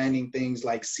 understanding things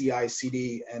like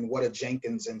CI/CD and what a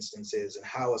Jenkins instance is and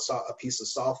how a piece of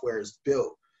software is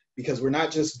built. Because we're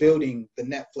not just building the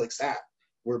Netflix app.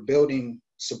 we're building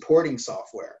supporting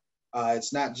software.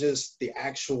 It's not just the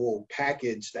actual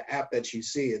package, the app that you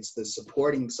see, it's the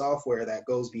supporting software that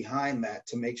goes behind that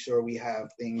to make sure we have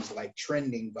things like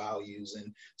trending values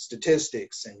and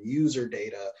statistics and user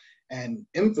data and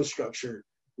infrastructure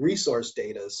resource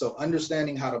data. So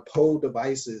understanding how to pull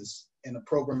devices in a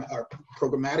program or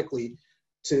programmatically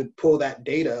to pull that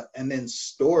data and then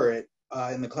store it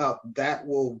in the cloud, that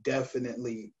will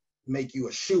definitely make you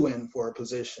a shoe-in for a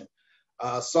position.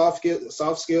 Soft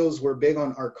skills, we're big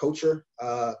on our culture.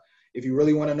 If you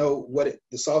really want to know what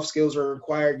the soft skills are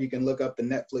required, you can look up the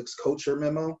Netflix culture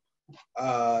memo.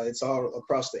 It's all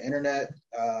across the internet.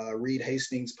 Reed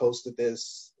Hastings posted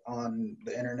this on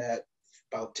the internet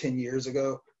about 10 years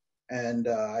ago. And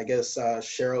I guess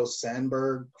Sheryl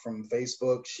Sandberg from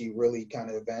Facebook, she really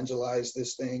kind of evangelized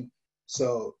this thing.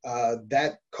 So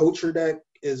that culture deck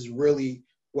is really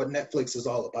what Netflix is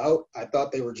all about. I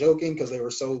thought they were joking because they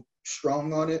were so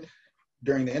strong on it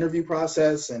during the interview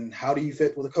process and how do you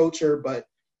fit with a culture, but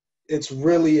it's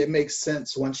really, it makes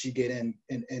sense once you get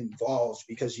involved,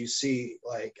 because you see,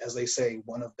 like, as they say,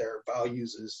 one of their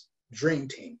values is dream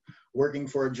team, working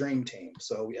for a dream team.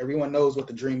 So everyone knows what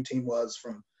the dream team was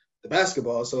from the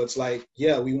basketball. So it's like,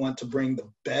 yeah, we want to bring the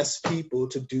best people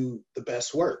to do the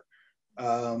best work.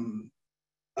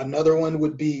 Another one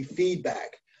would be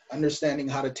feedback. Understanding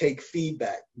how to take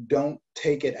feedback. Don't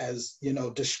take it as,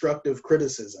 destructive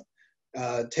criticism.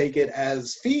 Take it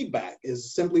as feedback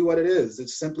is simply what it is.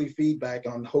 It's simply feedback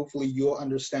on, hopefully you'll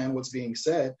understand what's being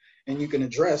said and you can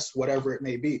address whatever it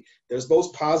may be. There's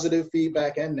both positive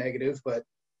feedback and negative, but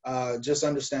just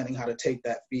understanding how to take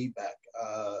that feedback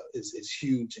is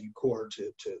huge and core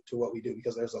to what we do,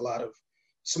 because there's a lot of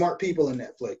smart people in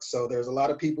Netflix. So there's a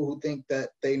lot of people who think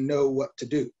that they know what to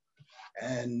do.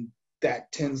 And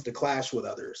that tends to clash with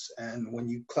others. And when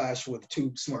you clash with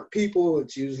two smart people,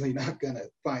 it's usually not going to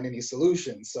find any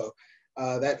solution. So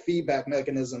that feedback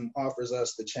mechanism offers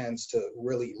us the chance to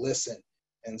really listen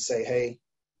and say, hey,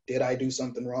 did I do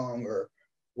something wrong, or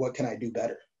what can I do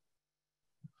better?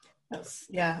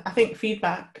 Yeah, I think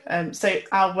feedback. So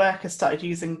our work has started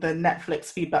using the Netflix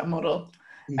feedback model.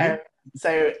 Mm-hmm.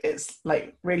 So it's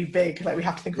like really big, like we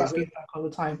have to think about feedback all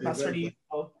the time. That's really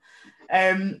useful.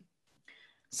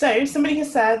 So somebody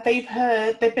has said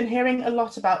they've been hearing a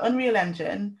lot about Unreal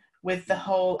Engine with the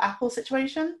whole Apple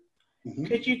situation. Mm-hmm.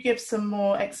 Could you give some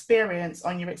more experience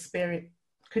on your experience?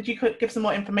 Could you give some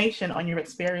more information on your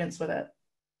experience with it?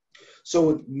 So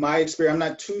with my experience, I'm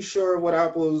not too sure what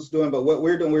Apple is doing, but what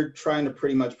we're doing, we're trying to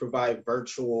pretty much provide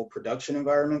virtual production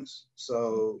environments.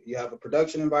 So you have a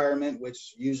production environment,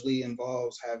 which usually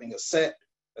involves having a set,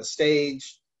 a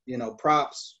stage,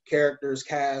 props, characters,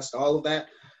 cast, all of that.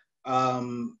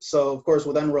 So of course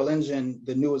with Unreal Engine,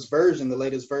 the newest version, the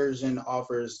latest version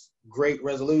offers great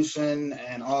resolution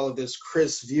and all of this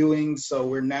crisp viewing. So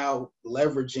we're now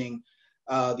leveraging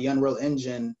the Unreal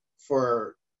Engine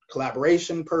for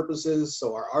collaboration purposes.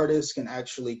 So our artists can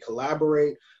actually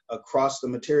collaborate across the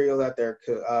material that they're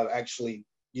actually,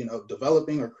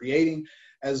 developing or creating,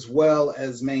 as well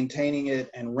as maintaining it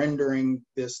and rendering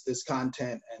this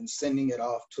content and sending it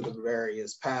off to the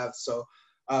various paths. So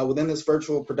within this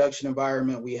virtual production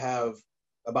environment, we have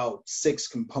about 6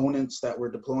 components that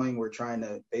we're deploying. We're trying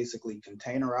to basically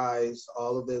containerize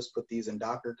all of this, put these in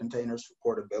Docker containers for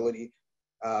portability.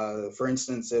 For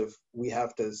instance, if we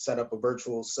have to set up a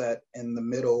virtual set in the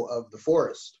middle of the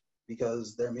forest,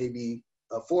 because there may be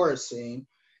a forest scene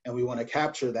and we want to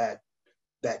capture that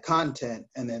content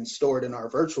and then store it in our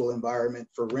virtual environment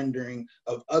for rendering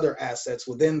of other assets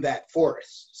within that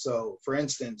forest. So for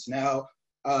instance, now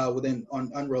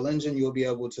on Unreal Engine, you'll be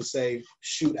able to say,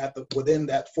 shoot within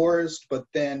that forest, but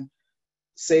then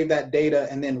save that data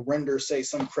and then render, say,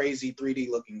 some crazy 3D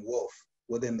looking wolf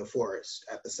within the forest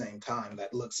at the same time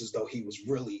that looks as though he was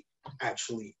really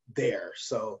actually there.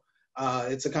 So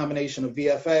it's a combination of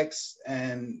VFX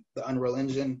and the Unreal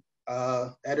Engine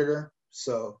editor.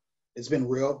 So it's been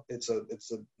real. It's a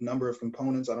number of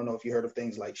components. I don't know if you heard of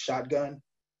things like Shotgun,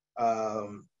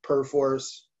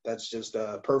 Perforce. That's just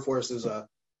Perforce is a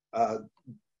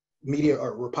media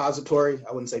or repository.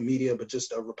 I wouldn't say media, but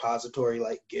just a repository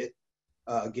like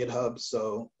GitHub.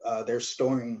 So they're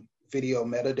storing video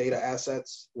metadata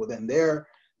assets within there.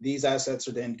 These assets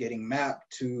are then getting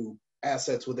mapped to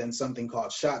assets within something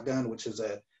called Shotgun, which is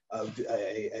a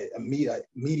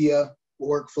media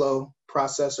workflow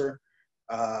processor.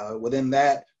 Within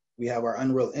that, we have our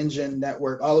Unreal Engine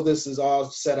network. All of this is all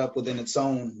set up within its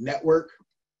own network.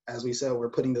 As we said, we're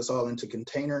putting this all into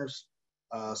containers.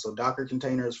 So Docker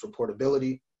containers for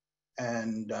portability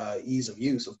and ease of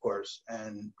use, of course.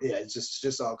 And yeah, it's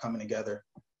just all coming together.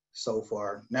 so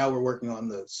far. Now we're working on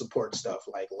the support stuff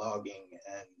like logging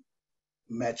and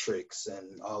metrics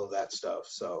and all of that stuff.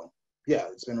 So yeah,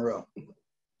 it's been real.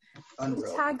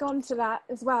 Unreal. Tag on to that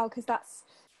as well, because that's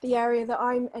the area that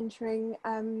I'm entering.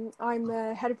 I'm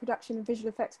a head of production and visual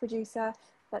effects producer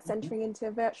that's entering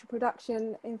into virtual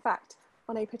production, in fact,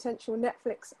 on a potential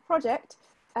Netflix project.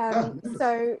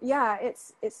 So yeah,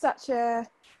 it's such an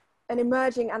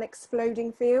emerging and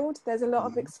exploding field. There's a lot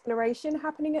of exploration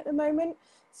happening at the moment.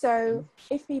 So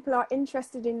if people are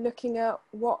interested in looking at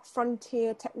what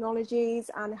frontier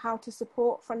technologies and how to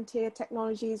support frontier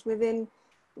technologies within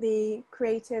the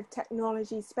creative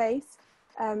technology space,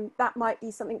 that might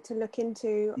be something to look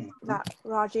into that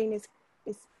Rajin is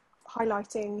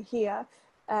highlighting here.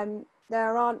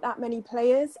 There aren't that many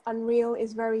players. Unreal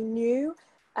is very new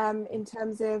in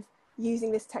terms of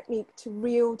using this technique to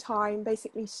real time,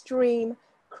 basically stream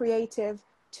creative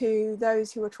to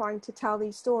those who are trying to tell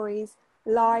these stories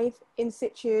live in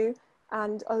situ,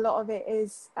 and a lot of it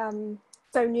is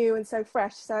so new and so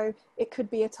fresh. So it could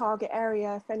be a target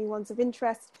area if anyone's of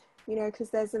interest, you know,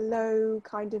 because there's a low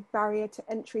kind of barrier to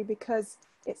entry because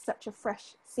it's such a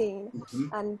fresh scene.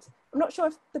 And I'm not sure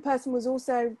if the person was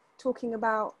also talking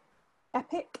about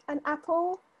Epic and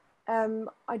Apple.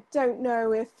 I don't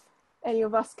know if any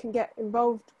of us can get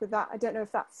involved with that. I don't know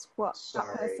if that's what that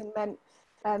person meant.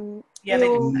 Yeah, they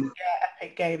just said,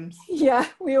 Epic Games. Yeah,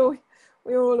 we're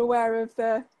all aware of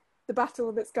the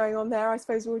battle that's going on there. I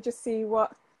suppose we'll just see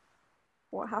what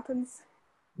happens.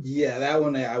 Yeah, that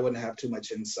one I wouldn't have too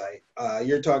much insight.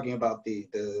 You're talking about the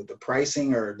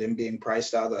pricing or them being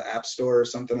priced out of the App Store or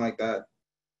something like that.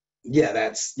 Yeah,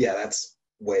 that's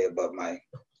way above my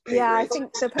pay grade. I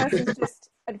think the person's just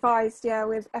advised,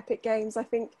 with Epic Games. I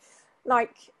think,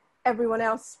 like everyone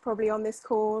else probably on this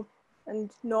call and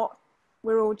not,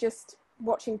 we're all just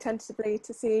watching tentatively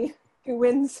to see who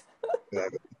wins.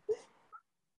 Exactly.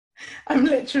 I'm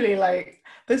literally like,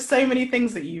 there's so many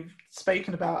things that you've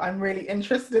spoken about. I'm really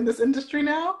interested in this industry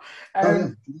now.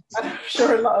 And I'm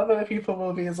sure a lot of other people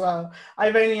will be as well.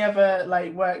 I've only ever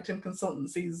worked in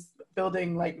consultancies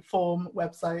building form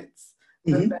websites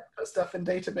that then put stuff in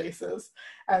databases,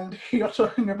 and you're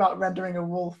talking about rendering a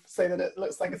wolf so that it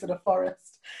looks like it's in a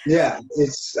forest. Yeah,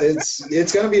 it's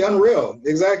going to be unreal.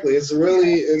 Exactly.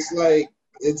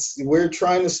 We're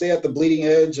trying to stay at the bleeding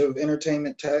edge of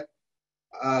entertainment tech.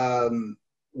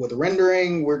 With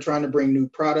rendering, we're trying to bring new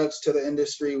products to the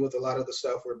industry with a lot of the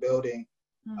stuff we're building.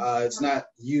 It's not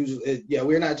usually,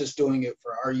 we're not just doing it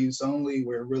for our use only.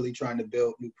 We're really trying to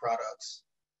build new products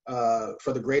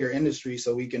for the greater industry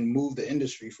so we can move the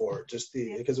industry forward.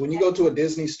 Because when you go to a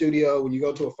Disney studio, when you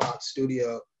go to a Fox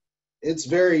studio, it's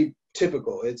very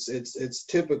typical. It's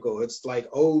typical. It's like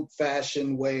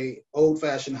old-fashioned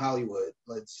Hollywood.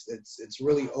 It's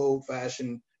really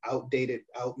old-fashioned,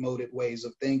 outmoded ways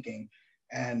of thinking.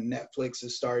 And Netflix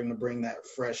is starting to bring that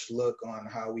fresh look on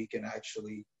how we can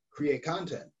actually create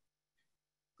content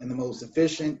in the most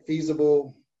efficient,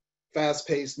 feasible,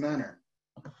 fast-paced manner.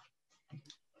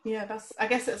 Yeah, I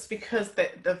guess it's because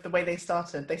of the way they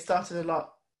started. They started a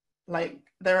lot,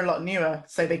 they're a lot newer,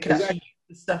 so they could actually use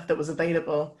the stuff that was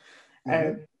available.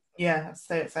 That's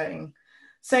so exciting.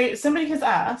 So somebody has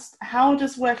asked, how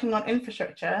does working on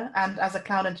infrastructure and as a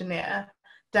cloud engineer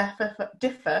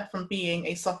differ from being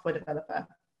a software developer?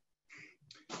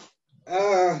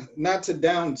 Not to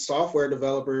down software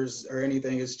developers or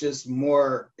anything, it's just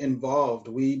more involved.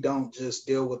 We don't just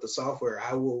deal with the software.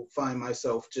 I will find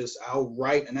myself I'll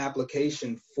write an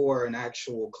application for an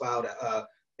actual cloud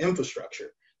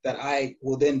infrastructure that I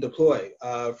will then deploy.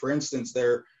 For instance,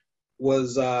 there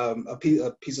was a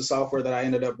piece of software that I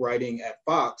ended up writing at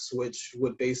Fox, which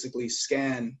would basically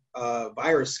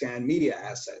virus scan media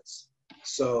assets.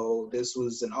 So this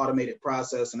was an automated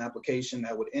process, an application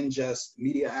that would ingest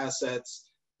media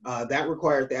assets. That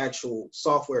required the actual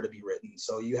software to be written.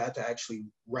 So you had to actually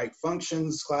write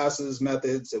functions, classes,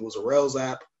 methods. It was a Rails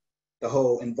app, the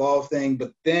whole involved thing.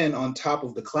 But then on top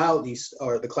of the cloudy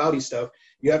stuff,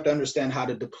 you have to understand how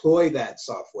to deploy that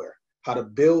software, how to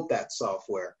build that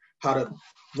software, how to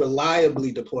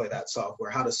reliably deploy that software,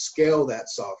 how to scale that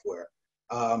software.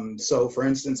 So for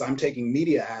instance, I'm taking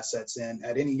media assets in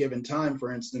at any given time.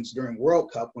 For instance, during World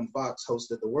Cup, when Fox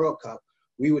hosted the World Cup,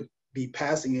 we would be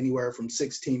passing anywhere from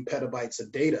 16 petabytes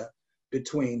of data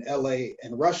between LA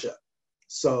and Russia.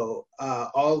 So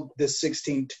all this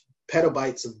 16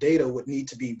 petabytes of data would need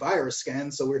to be virus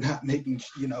scanned. So we're not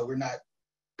we're not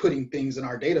putting things in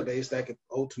our database that could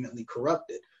ultimately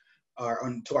corrupt it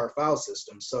onto our file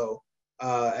system. So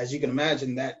As you can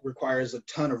imagine, that requires a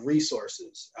ton of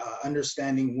resources,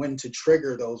 understanding when to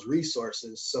trigger those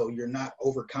resources so you're not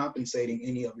overcompensating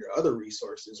any of your other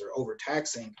resources or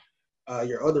overtaxing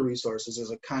your other resources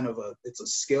is it's a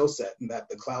skill set that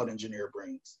the cloud engineer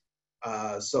brings.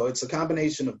 So it's a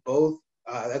combination of both.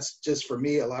 That's just for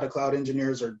me. A lot of cloud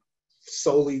engineers are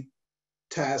solely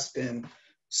tasked in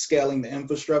scaling the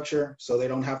infrastructure, so they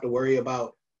don't have to worry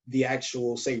about the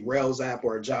actual, say, Rails app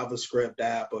or a JavaScript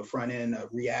app, a front end, a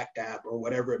React app, or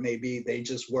whatever it may be. They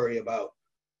just worry about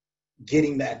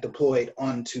getting that deployed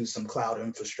onto some cloud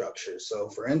infrastructure. So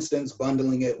for instance,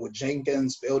 bundling it with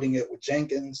Jenkins, building it with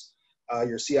Jenkins,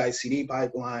 your CI/CD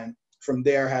pipeline, from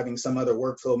there having some other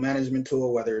workflow management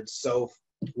tool, whether it's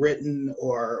self-written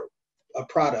or a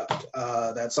product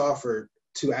that's offered,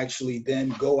 to actually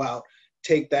then go out,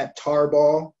 take that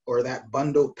tarball or that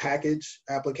bundled package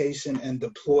application and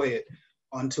deploy it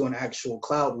onto an actual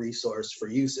cloud resource for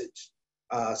usage.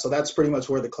 So that's pretty much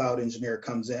where the cloud engineer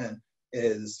comes in,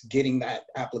 is getting that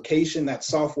application, that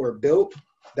software built,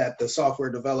 that the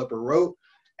software developer wrote,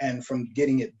 and from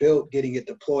getting it built, getting it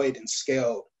deployed and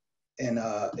scaled in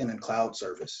a cloud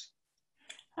service.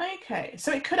 Okay,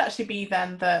 so it could actually be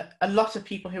then that a lot of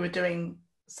people who are doing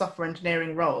software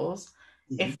engineering roles,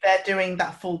 if they're doing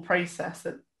that full process,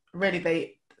 that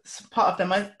really part of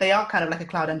them, they are kind of like a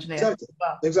cloud engineer. Exactly. As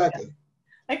well. Exactly.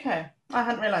 Yeah. Okay, I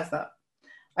hadn't realized that.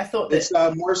 I thought that it's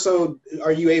more so.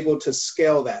 Are you able to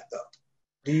scale that though?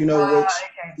 Do you know which?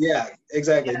 Okay. Yeah,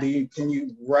 exactly. Yeah. Can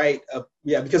you write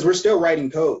because we're still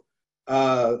writing code.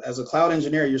 As a cloud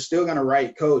engineer, you're still going to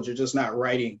write code. You're just not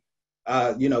writing,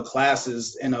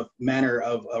 classes in a manner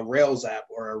of a Rails app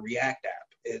or a React app.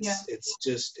 It's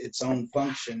just its own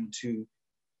function to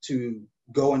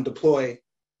go and deploy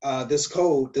this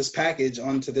code, this package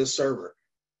onto this server.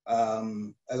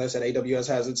 As I said, AWS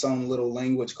has its own little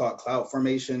language called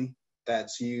CloudFormation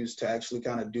that's used to actually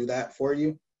kind of do that for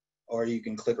you, or you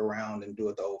can click around and do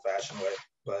it the old-fashioned way.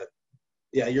 But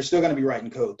yeah, you're still going to be writing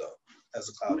code though as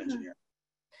a cloud engineer.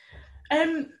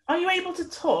 Are you able to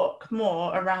talk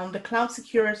more around the cloud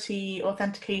security,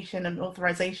 authentication, and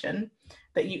authorization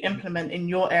that you implement in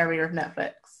your area of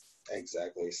Netflix?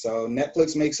 Exactly. So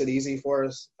Netflix makes it easy for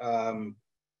us.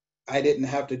 I didn't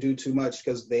have to do too much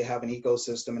because they have an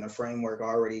ecosystem and a framework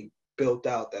already built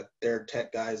out that their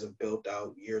tech guys have built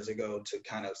out years ago to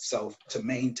kind of to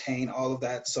maintain all of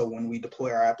that. So when we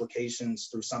deploy our applications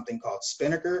through something called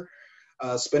Spinnaker,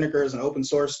 Spinnaker is an open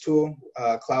source tool,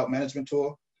 cloud management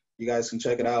tool. You guys can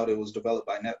check it out. It was developed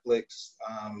by Netflix,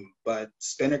 but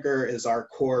Spinnaker is our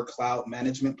core cloud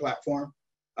management platform.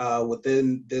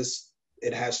 Within this,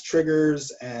 it has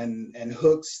triggers and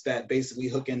hooks that basically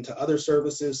hook into other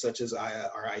services, such as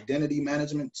our identity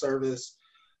management service.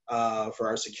 For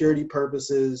our security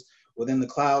purposes, within the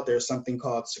cloud, there's something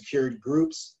called security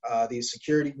groups. These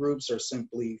security groups are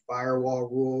simply firewall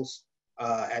rules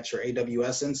at your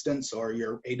AWS instance or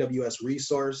your AWS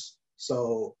resource.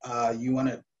 So you want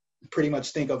to pretty much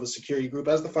think of a security group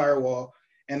as the firewall,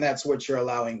 and that's what you're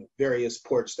allowing various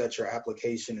ports that your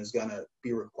application is going to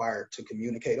be required to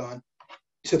communicate on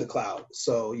to the cloud.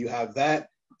 So you have that.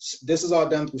 This is all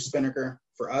done through Spinnaker.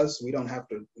 For us, we don't have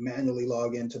to manually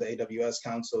log into the AWS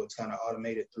console. It's kind of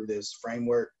automated through this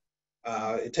framework.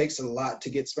 It takes a lot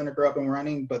to get Spinnaker up and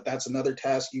running, but that's another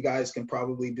task you guys can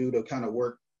probably do to kind of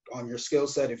work on your skill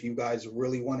set. If you guys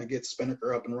really want to get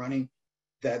Spinnaker up and running,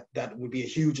 that would be a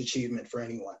huge achievement for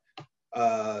anyone,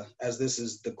 as this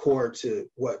is the core to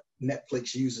what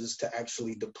Netflix uses to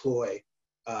actually deploy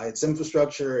its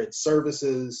infrastructure, its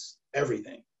services,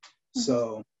 everything.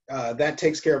 So that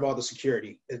takes care of all the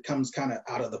security. It comes kind of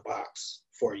out of the box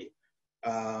for you.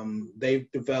 They've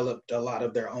developed a lot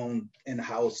of their own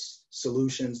in-house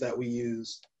solutions that we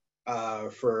use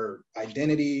for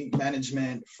identity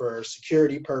management, for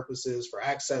security purposes, for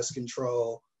access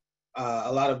control.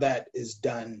 A lot of that is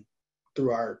done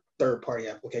through our third-party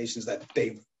applications that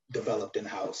they've developed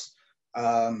in-house.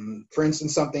 For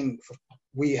instance,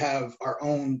 we have our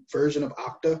own version of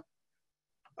Okta.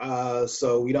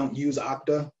 So we don't use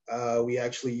Okta. We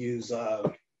actually use,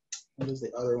 what is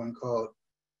the other one called?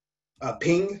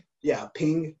 Ping. Yeah,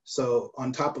 Ping. So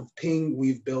on top of Ping,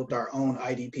 we've built our own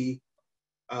IDP.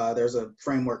 There's a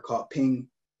framework called Ping,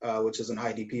 which is an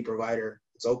IDP provider.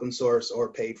 It's open source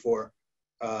or paid for.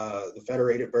 The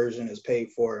federated version is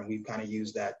paid for, and we've kind of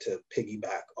used that to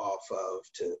piggyback off of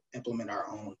to implement our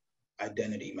own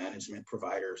identity management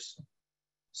providers.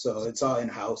 So it's all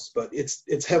in-house, but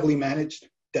it's heavily managed,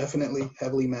 definitely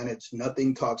heavily managed.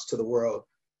 Nothing talks to the world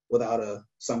without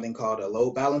something called a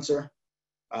load balancer.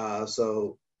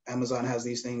 So Amazon has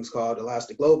these things called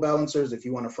elastic load balancers. If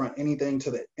you want to front anything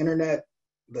to the internet,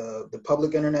 the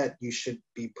public internet, you should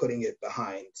be putting it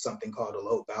behind something called a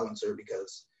load balancer,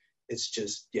 because it's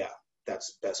just, yeah,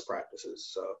 that's best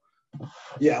practices. So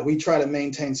yeah, we try to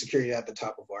maintain security at the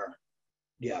top of our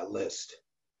list.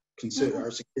 Consider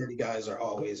our security guys are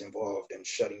always involved in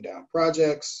shutting down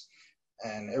projects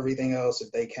and everything else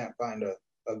if they can't find a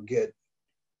good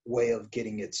way of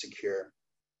getting it secure.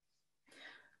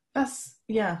 I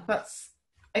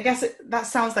guess that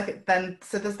sounds like it then.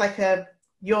 So there's like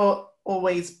you're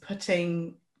always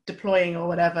deploying or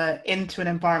whatever into an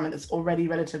environment that's already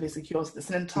relatively secure. So there's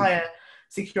an entire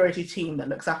security team that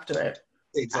looks after it.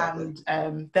 Exactly.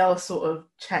 And they'll sort of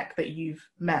check that you've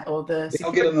met, or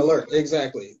they'll get an alert.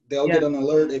 Exactly. They'll get an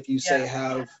alert if you say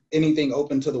have anything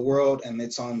open to the world and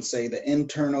it's on, say, the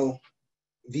internal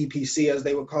VPC, as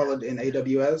they would call it in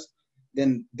AWS,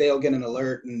 then they'll get an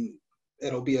alert and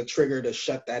it'll be a trigger to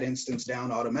shut that instance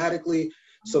down automatically.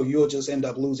 So you'll just end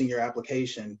up losing your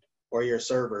application or your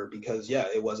server because,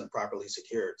 it wasn't properly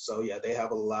secured. So, they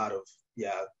have a lot of,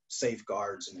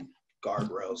 safeguards and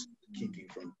guardrails to keep you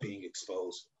from being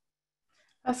exposed.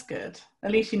 That's good.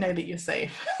 At least you know that you're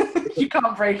safe. You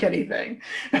can't break anything.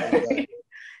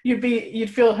 You'd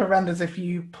feel horrendous if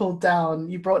you brought down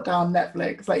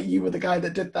Netflix, like you were the guy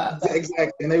that did that.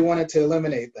 Exactly, and they wanted to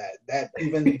eliminate that.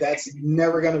 That's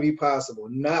never going to be possible.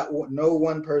 No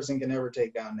one person can ever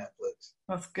take down Netflix.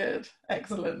 That's good.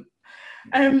 Excellent.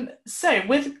 So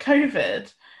with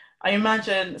COVID, I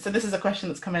imagine, so this is a question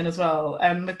that's come in as well.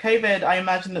 With COVID, I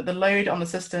imagine that the load on the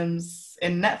systems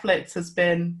in Netflix has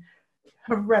been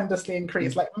horrendously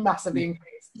increased, like massively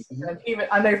increased. Even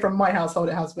I know from my household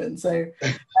it has been. So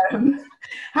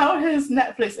how has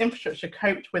Netflix infrastructure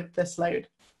coped with this load?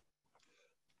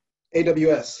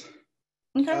 AWS.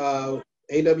 Okay.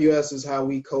 AWS is how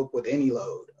we cope with any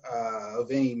load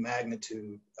of any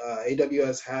magnitude.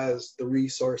 AWS has the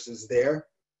resources there.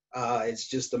 It's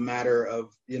just a matter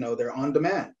of, they're on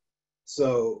demand.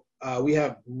 So we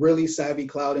have really savvy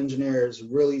cloud engineers,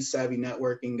 really savvy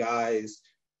networking guys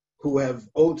who have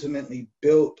ultimately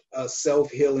built a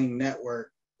self-healing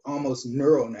network, almost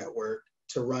neural network,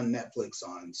 to run Netflix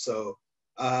on. So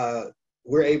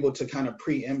we're able to kind of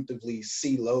preemptively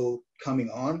see load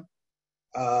coming on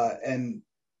and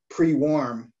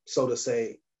pre-warm, so to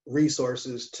say,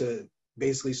 resources to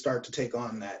basically start to take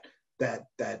on that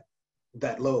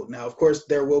load. Now, of course,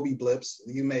 there will be blips.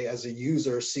 You may, as a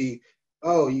user, see,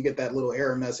 you get that little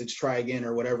error message, try again,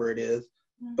 or whatever it is.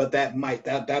 But that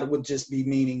would just be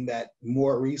meaning that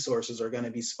more resources are going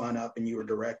to be spun up and you were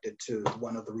directed to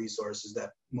one of the resources that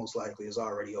most likely is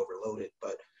already overloaded.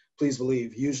 But please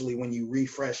believe, usually when you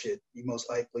refresh it, you most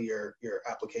likely your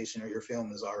application or your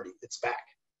film it's back.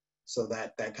 So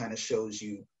that kind of shows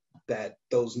you that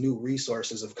those new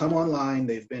resources have come online,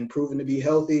 they've been proven to be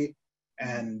healthy,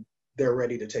 and they're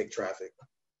ready to take traffic.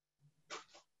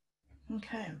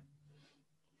 Okay.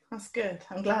 That's good.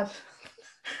 I'm glad.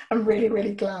 I'm really,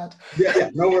 really glad.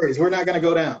 Yeah, no worries. We're not going to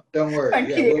go down. Don't worry. Thank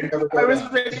you. We'll never go down.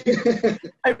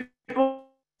 I bought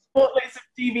loads of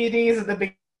DVDs at the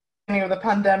beginning of the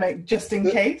pandemic just in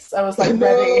case. I was like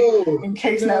ready in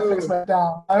case Netflix went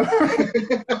down.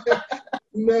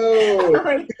 No.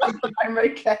 I'm okay. I'm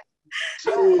meant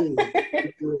to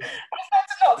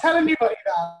not tell anybody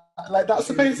that. Like, that's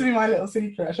supposed to be my little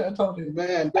secret. I should have told you.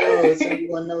 Man, no,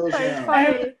 everyone knows now.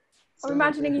 Funny. I'm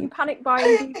imagining you panic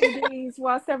buying DVDs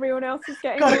whilst everyone else is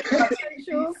getting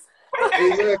essentials.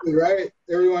 Exactly, right?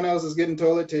 Everyone else is getting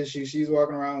toilet tissue. She's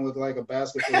walking around with like a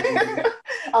basket full of DVDs.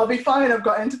 I'll be fine. I've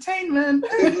got entertainment.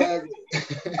 Exactly.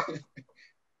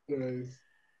 Nice.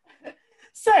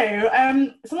 So,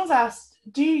 someone's asked,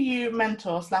 do you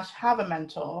mentor / have a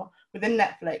mentor within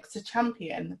Netflix to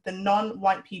champion the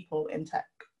non-white people in tech?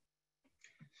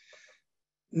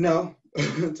 No,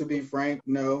 to be frank,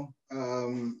 no.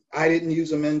 I didn't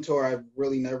use a mentor. I've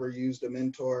really never used a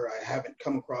mentor. I haven't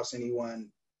come across anyone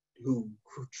who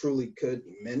truly could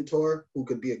mentor, who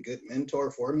could be a good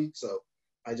mentor for me. So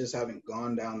I just haven't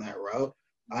gone down that route.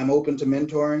 I'm open to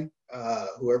mentoring.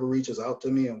 Whoever reaches out to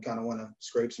me and kind of want to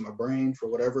scrape some of my brain for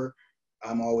whatever,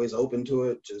 I'm always open to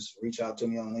it. Just reach out to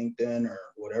me on LinkedIn or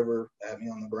whatever, add me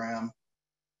on the gram,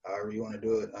 however you want to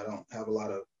do it. I don't have a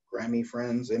lot of Grammy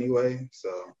friends anyway,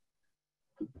 so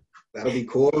that'll be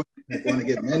cool. If you want to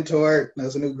get mentored,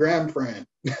 that's a new gram friend.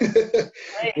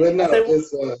 But no,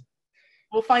 so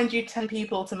we'll find you 10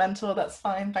 people to mentor. That's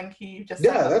fine. Thank you.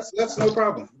 That's no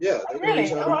problem. Yeah. Really?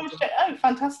 Oh,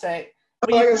 fantastic.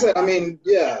 Like I said, I mean,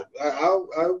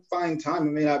 I'll find time.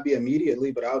 It may not be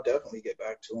immediately, but I'll definitely get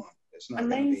back to them. It's not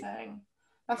amazing.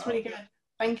 That's really good.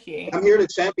 Thank you. I'm here to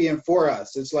champion for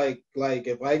us. It's like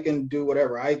if I can do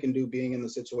whatever I can do being in the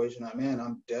situation I'm in,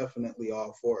 I'm definitely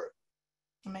all for it.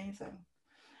 Amazing.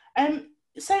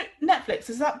 So Netflix,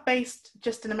 is that based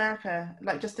just in America,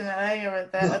 like just in LA, or are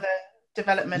there No. other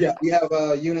development? Yeah, we have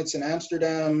units in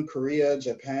Amsterdam, Korea,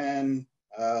 Japan,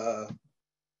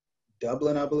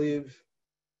 Dublin, I believe.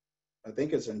 I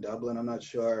think it's in Dublin. I'm not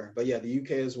sure, but yeah, the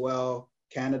UK as well,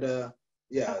 Canada.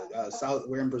 Yeah, South.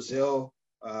 We're in Brazil.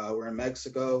 We're in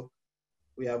Mexico.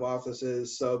 We have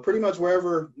offices. So pretty much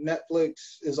wherever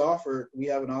Netflix is offered, we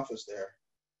have an office there.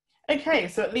 Okay,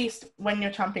 so at least when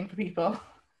you're championing for people.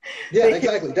 Yeah,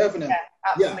 exactly, definitely.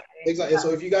 Yeah, exactly.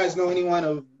 So if you guys know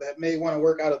anyone that may want to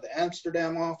work out of the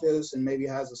Amsterdam office and maybe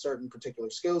has a certain particular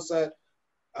skill set,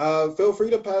 feel free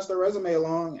to pass their resume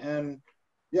along, and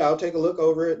yeah, I'll take a look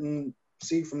over it and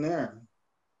see from there.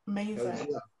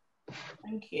 Amazing.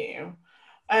 Thank you.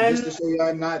 Just to show you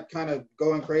I'm not kind of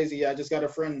going crazy, I just got a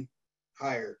friend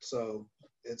hired. So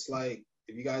it's like,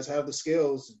 if you guys have the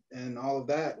skills and all of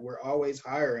that, we're always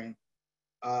hiring.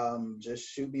 Just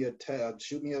shoot me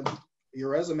your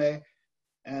resume,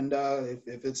 and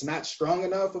if it's not strong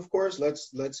enough, of course,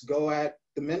 let's go at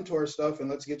the mentor stuff and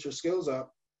let's get your skills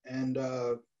up and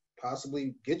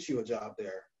possibly get you a job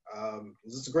there.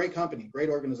 It's a great company, great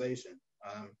organization.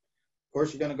 Of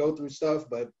course, you're gonna go through stuff,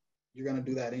 but you're gonna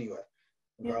do that anyway,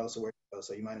 regardless of where you go.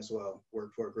 So you might as well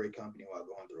work for a great company while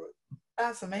going through it.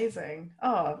 That's amazing.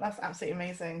 Oh, that's absolutely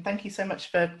amazing. Thank you so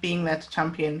much for being there to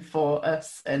champion for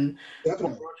us and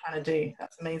Definitely. what we're trying to do.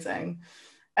 That's amazing.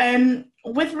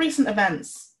 With recent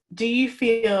events, do you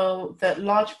feel that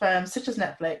large firms such as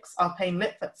Netflix are paying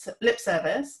lip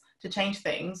service to change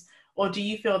things, or do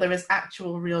you feel there is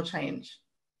actual real change?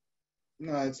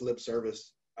 No, it's lip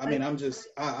service. I mean, I'm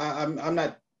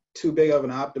not too big of an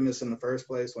optimist in the first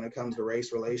place when it comes to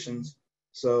race relations.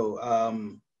 So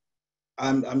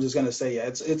I'm just gonna say, yeah,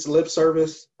 it's lip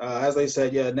service. As they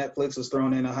said, yeah, Netflix has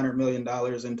thrown in $100 million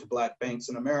into black banks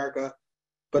in America,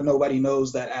 but nobody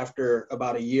knows that after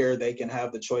about a year they can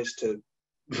have the choice to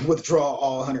withdraw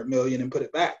all 100 million and put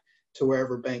it back to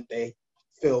wherever bank they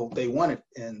feel they want it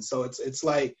in. So it's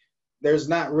like there's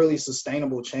not really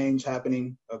sustainable change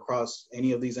happening across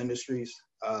any of these industries.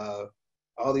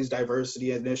 All these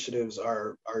diversity initiatives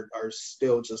are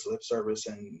still just lip service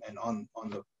and on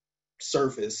the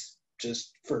surface,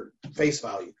 just for face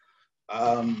value.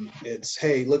 It's,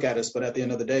 hey, look at us, but at the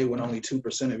end of the day, when only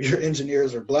 2% of your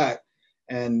engineers are black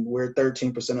and we're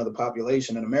 13% of the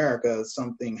population in America,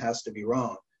 something has to be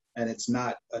wrong. And it's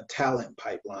not a talent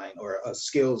pipeline or a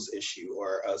skills issue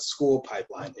or a school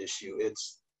pipeline issue.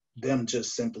 It's them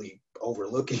just simply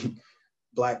overlooking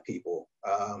black people.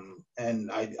 And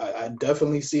I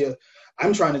definitely see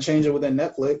I'm trying to change it within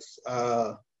Netflix,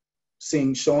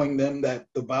 showing them that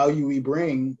the value we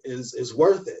bring is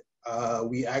worth it.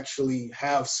 We actually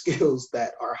have skills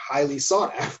that are highly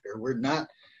sought after. We're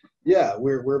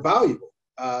valuable.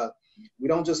 We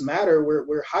don't just matter,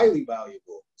 we're highly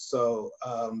valuable. So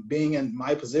being in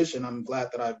my position, I'm glad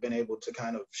that I've been able to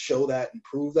kind of show that and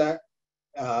prove that.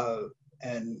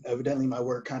 And evidently my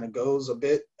work kind of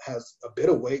has a bit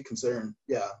of weight, considering,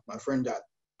 my friend got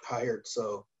hired.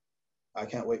 So I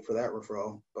can't wait for that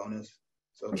referral bonus.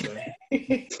 So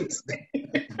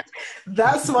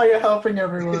that's why you're helping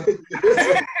everyone.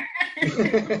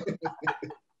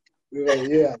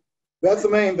 Yeah, that's the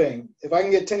main thing. If I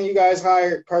can get 10 of you guys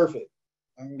hired, perfect.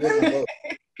 I can get them both.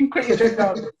 You quit your drink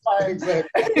out.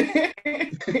 Exactly.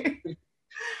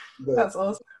 That's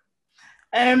awesome.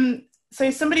 So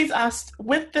somebody's asked,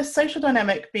 with the social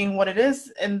dynamic being what it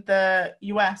is in the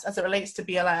US as it relates to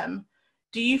BLM,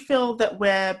 do you feel that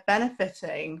we're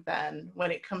benefiting then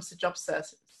when it comes to job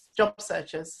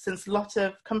searchers, since a lot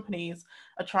of companies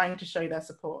are trying to show their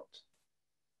support?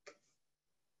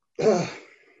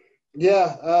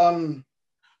 Yeah.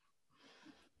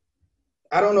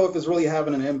 I don't know if it's really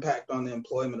having an impact on the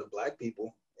employment of black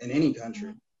people in any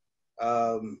country.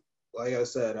 Like I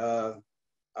said,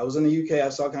 I was in the UK. I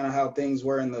saw kind of how things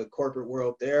were in the corporate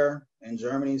world there. In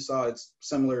Germany, saw it's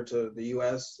similar to the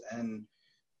US. And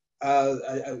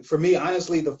for me,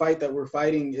 honestly, the fight that we're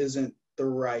fighting isn't the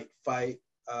right fight.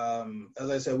 As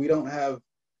I said,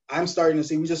 I'm starting to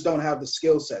see, we just don't have the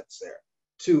skill sets there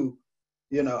to,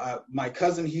 my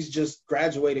cousin, he's just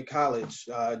graduated college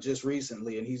just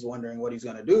recently, and he's wondering what he's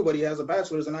going to do, but he has a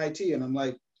bachelor's in IT. And I'm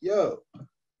like, yo,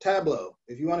 Tableau.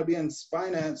 If you want to be in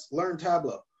finance, learn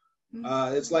Tableau.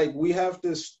 It's like we have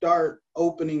to start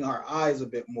opening our eyes a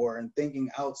bit more and thinking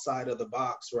outside of the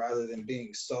box rather than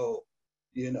being so,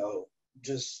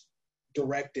 just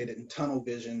directed and tunnel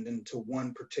visioned into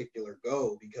one particular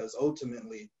goal, because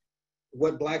ultimately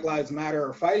what Black Lives Matter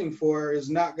are fighting for is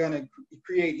not going to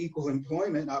create equal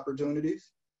employment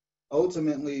opportunities.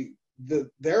 Ultimately,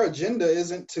 their agenda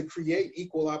isn't to create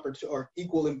equal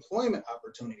employment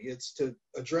opportunity. It's to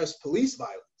address police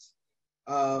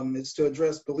violence. It's to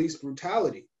address police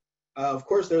brutality. Of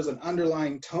course, there's an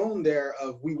underlying tone there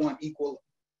of we want equal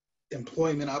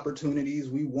employment opportunities.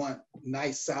 We want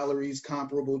nice salaries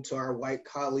comparable to our white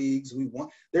colleagues.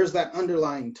 There's that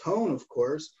underlying tone, of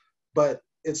course, but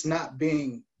it's not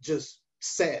being just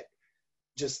said,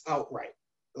 just outright.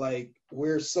 Like,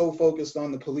 we're so focused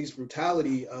on the police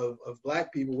brutality of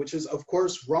Black people, which is of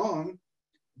course wrong,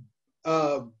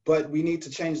 but we need to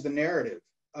change the narrative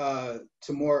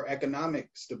to more economic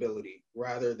stability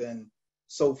rather than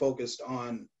so focused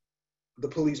on the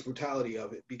police brutality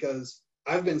of it, because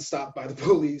I've been stopped by the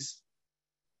police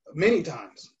many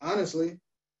times, honestly.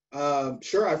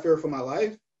 Sure, I fear for my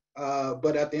life,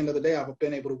 but at the end of the day, I've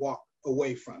been able to walk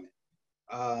away from it.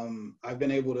 I've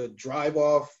been able to drive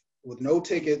off with no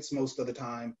tickets most of the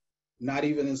time, not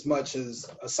even as much as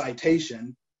a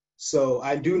citation. So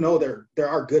I do know there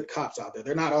are good cops out there.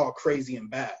 They're not all crazy and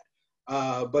bad,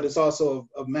 but it's also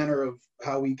a manner of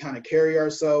how we kind of carry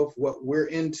ourselves, what we're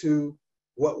into,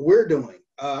 what we're doing.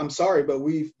 I'm sorry, but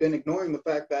we've been ignoring the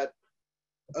fact that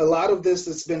a lot of this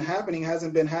that's been happening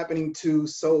hasn't been happening to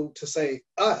say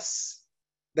us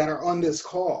that are on this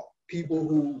call, people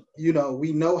who,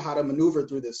 we know how to maneuver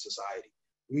through this society.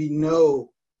 We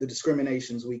know the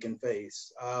discriminations we can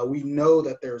face. We know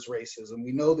that there's racism.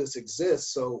 We know this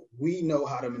exists, so we know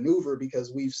how to maneuver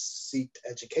because we've sought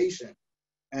education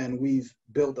and we've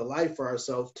built a life for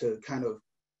ourselves to kind of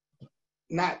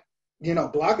not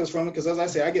block us from it. Because as I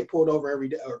say, I get pulled over every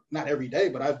day, or not every day,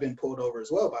 but I've been pulled over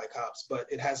as well by cops, but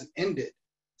it hasn't ended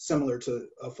similar to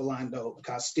Philando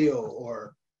Castile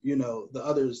or, the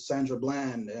others, Sandra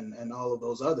Bland and all of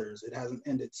those others. It hasn't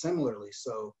ended similarly.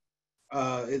 So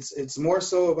it's more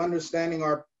so of understanding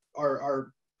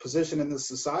our position in this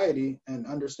society and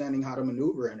understanding how to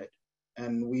maneuver in it.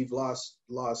 And we've lost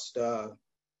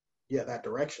that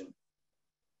direction.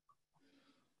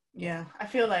 Yeah, I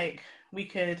feel like we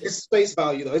could. It's space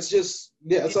value though. It's just,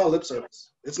 it's all lip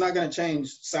service. It's not going to change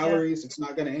salaries. Yeah. It's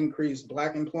not going to increase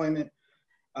Black employment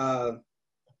or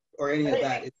any of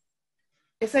that.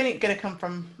 It's only going to come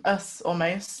from us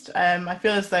almost. I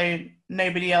feel as though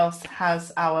nobody else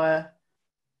has our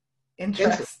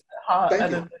interest at heart other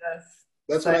than us.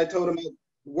 That's what I told them at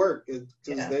work, because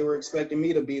they were expecting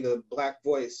me to be the Black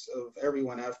voice of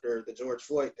everyone after the George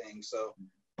Floyd thing. So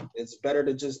it's better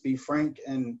to just be frank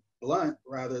and blunt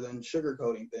rather than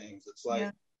sugarcoating things. It's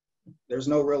like there's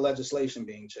no real legislation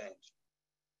being changed.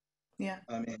 Yeah.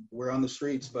 I mean, we're on the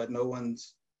streets, but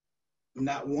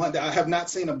I have not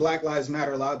seen a Black Lives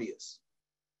Matter lobbyist.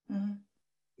 Mm-hmm.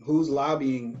 Who's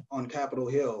lobbying on Capitol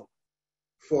Hill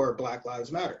for Black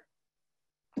Lives Matter?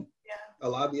 Yeah. A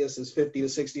lobbyist is $50 to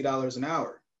 $60 an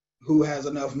hour. Who has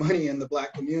enough money in the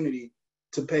Black community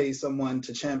to pay someone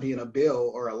to champion a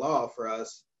bill or a law for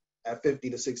us at $50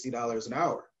 to $60 an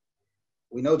hour?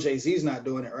 We know Jay-Z's not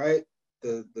doing it, right?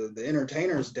 The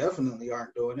entertainers definitely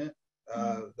aren't doing it.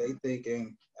 They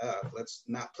thinking, let's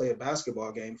not play a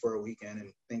basketball game for a weekend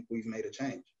and think we've made a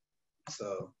change.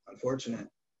 So unfortunate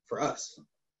for us.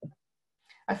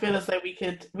 I feel as though we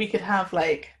could have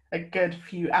like a good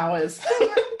few hours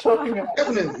talking about.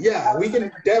 Definitely, yeah, we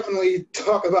can definitely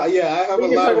talk about. Yeah, I have a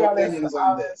lot of opinions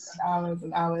on this. Hours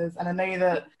and hours, and I know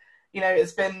that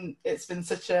it's been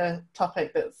such a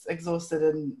topic that's exhausted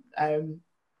and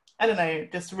I don't know,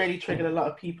 just really triggered a lot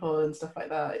of people and stuff like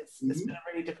that. It's been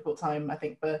a really difficult time, I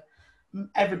think, for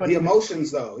everybody. The emotions,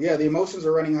 though, the emotions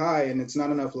are running high, and it's not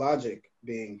enough logic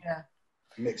being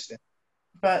mixed in.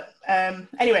 But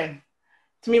anyway,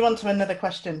 to move on to another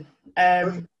question.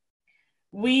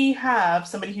 We have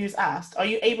somebody who's asked, are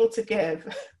you able to go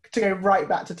right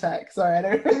back to tech? Sorry, I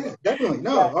don't. Yeah, definitely,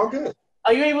 no, all good.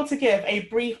 Are you able to give a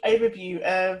brief overview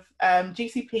of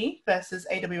GCP versus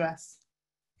AWS?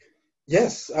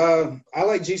 Yes, I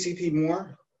like GCP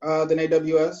more than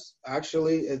AWS.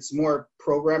 Actually, it's more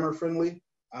programmer friendly.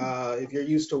 If you're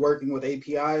used to working with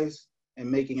APIs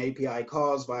and making API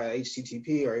calls via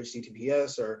HTTP or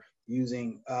HTTPS or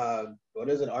using,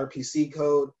 RPC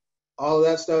code, all of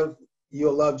that stuff,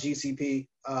 you'll love GCP.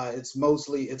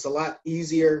 It's a lot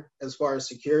easier as far as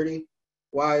security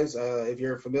wise. If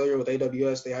you're familiar with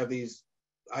AWS, they have these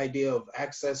idea of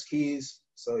access keys.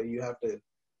 So you have to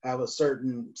have a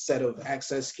certain set of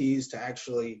access keys to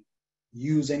actually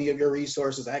use any of your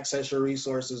resources, access your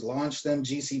resources, launch them.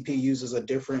 GCP uses a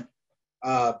different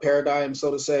paradigm, so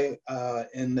to say,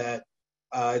 in that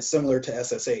it's similar to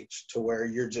SSH, to where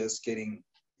you're just getting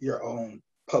your own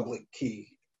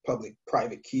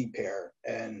public-private key pair,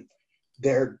 and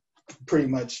they're pretty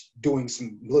much doing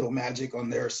some little magic on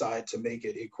their side to make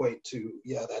it equate to,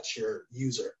 yeah, that's your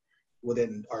user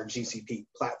within our GCP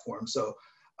platform. So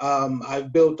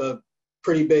I've built a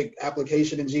pretty big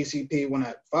application in GCP when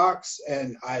at Fox,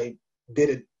 and I did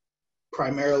it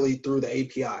primarily through the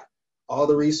API. All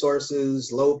the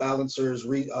resources, load balancers,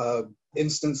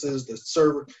 instances, the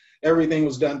server, everything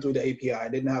was done through the API. I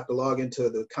didn't have to log into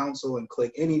the console and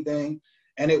click anything.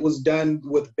 And it was done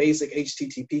with basic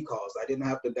HTTP calls. I didn't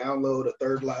have to download a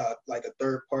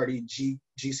third-party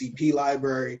GCP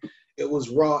library. It was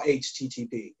raw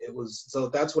HTTP. So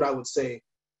that's what I would say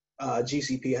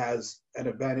GCP has an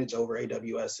advantage over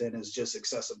AWS in, is just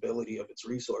accessibility of its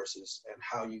resources and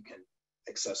how you can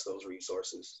access those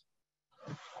resources.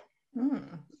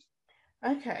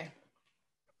 Okay,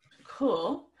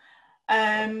 cool.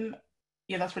 Yeah,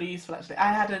 that's really useful actually.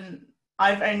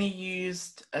 I've only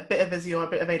used a bit of Azure, a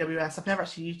bit of AWS. I've never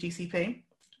actually used GCP,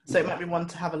 so it might be one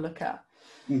to have a look at.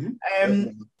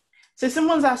 So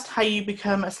someone's asked how you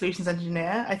become a solutions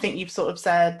engineer. I think you've sort of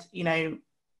said, you know,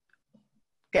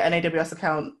 get an AWS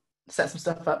account, set some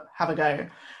stuff up, have a go.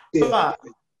 Yeah. But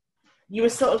you were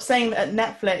sort of saying that at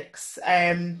Netflix,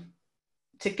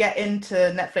 to get into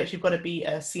Netflix, you've got to be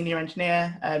a senior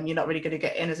engineer. You're not really going to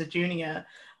get in as a junior.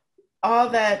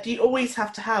 Do you always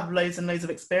have to have loads and loads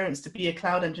of experience to be a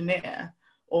cloud engineer,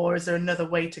 or is there another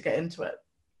way to get into it?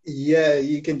 Yeah,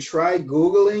 you can try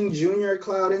Googling junior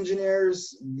cloud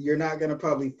engineers. You're not going to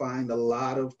probably find a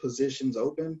lot of positions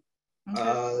open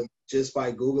just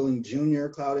by Googling junior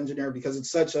cloud engineer, because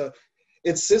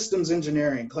it's systems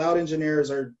engineering. Cloud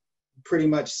engineers are pretty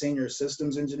much senior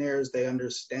systems engineers. They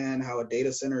understand how a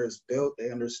data center is built.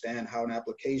 They understand how an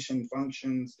application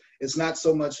functions. It's not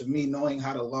so much of me knowing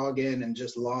how to log in and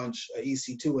just launch a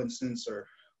EC2 instance or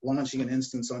launching an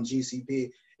instance on GCP.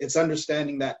 It's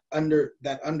understanding that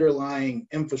underlying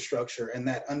infrastructure and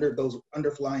those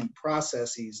underlying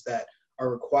processes that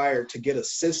are required to get a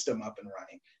system up and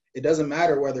running. It doesn't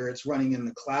matter whether it's running in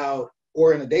the cloud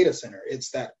or in a data center.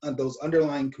 It's those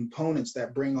underlying components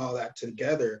that bring all that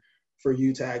together for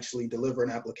you to actually deliver an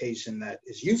application that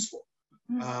is useful.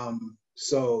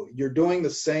 So you're doing the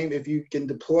same. If you can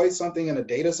deploy something in a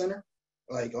data center,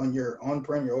 like on your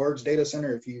on-prem, your org's data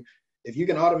center, if you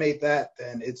can automate that,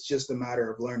 then it's just a matter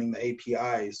of learning the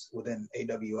APIs within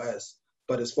AWS.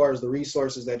 But as far as the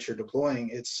resources that you're deploying,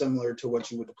 it's similar to what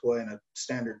you would deploy in a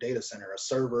standard data center: a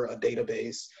server, a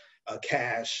database, a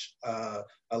cache, a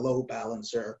load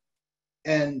balancer.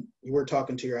 And we're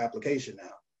talking to your application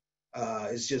now.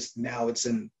 It's just now it's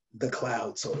in the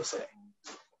cloud, so to say.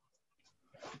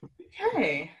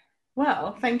 Okay,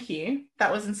 well, thank you.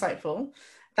 That was insightful.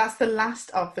 That's the last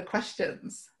of the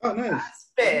questions. Oh, nice.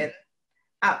 That's been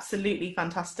absolutely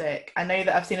fantastic. I know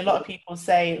that I've seen a lot of people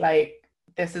say, like,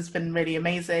 this has been really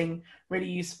amazing, really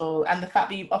useful. And the fact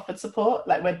that you've offered support,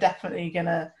 like, we're definitely going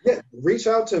to... Yeah, reach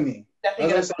out to me. I'm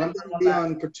going to be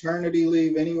on paternity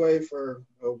leave anyway for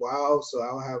a while, so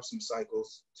I'll have some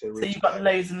cycles to reach out. So you've got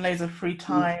loads and loads of free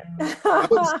time.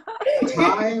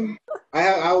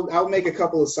 I'll make a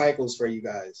couple of cycles for you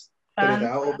guys.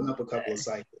 I'll open up a couple of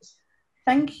cycles.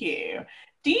 Thank you.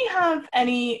 Do you have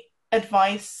any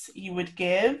advice you would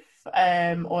give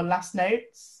or last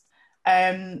notes?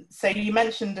 So you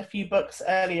mentioned a few books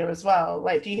earlier as well.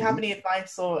 Like, do you have any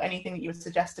advice or anything that you would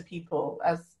suggest to people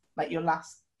as like your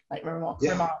last remarks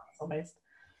almost?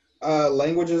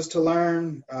 Languages to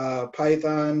learn: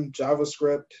 Python,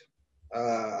 JavaScript.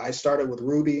 I started with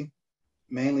Ruby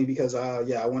mainly because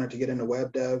I wanted to get into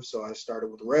web dev, so I started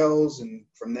with Rails, and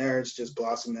from there it's just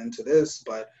blossomed into this.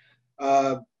 But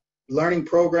learning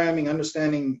programming,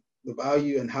 understanding the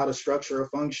value and how to structure a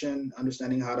function,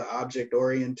 understanding how to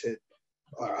object-oriented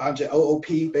or object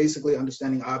OOP, basically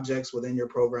understanding objects within your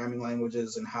programming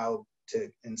languages and how to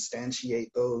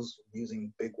instantiate those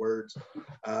using big words,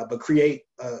 but create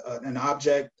an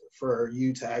object for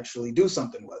you to actually do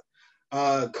something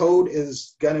with. Code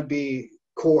is going to be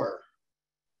core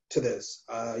to this.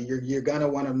 You're going to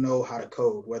want to know how to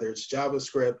code, whether it's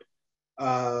JavaScript,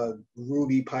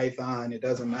 Ruby, Python, it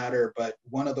doesn't matter, but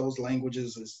one of those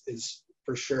languages is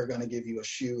for sure going to give you a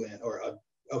shoe in or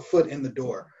a foot in the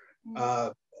door.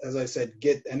 As I said,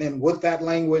 and then with that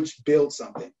language, build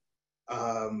something.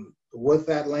 With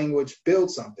that language, build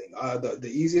something.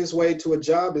 The easiest way to a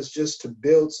job is just to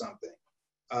build something.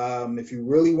 If you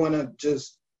really want to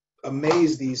just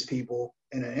amaze these people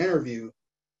in an interview,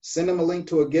 send them a link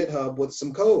to a GitHub with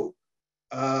some code.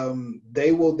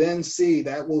 They will then see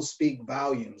that will speak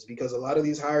volumes, because a lot of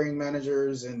these hiring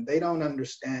managers, and they don't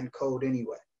understand code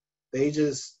anyway. They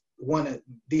just want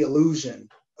the illusion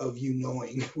of you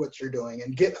knowing what you're doing.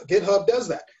 And GitHub does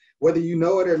that. Whether you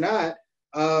know it or not,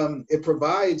 it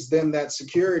provides them that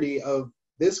security of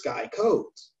this guy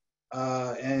codes.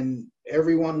 And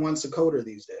everyone wants a coder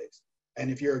these days. And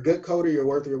if you're a good coder, you're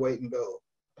worth your weight in gold.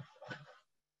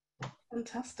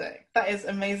 Fantastic. That is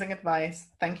amazing advice.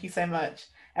 Thank you so much.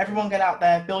 Everyone get out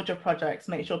there, build your projects,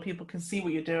 make sure people can see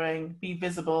what you're doing, be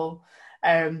visible.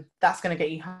 That's going to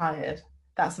get you hired.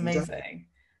 That's amazing. Exactly.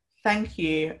 Thank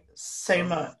you so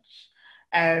much.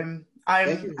 I'm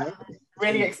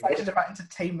really excited about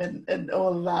entertainment and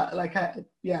all of that. Like, I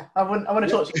want to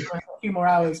talk to you for a few more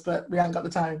hours, but we haven't got the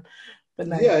time. But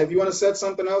no. Yeah, if you want to set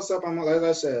something else up, as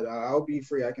I said, I'll be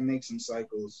free. I can make some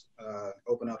cycles,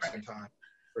 open up some time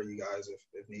for you guys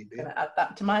if need be. I'm gonna add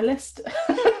that to my list.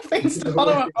 Things to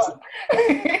follow up on.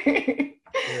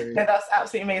 No, that's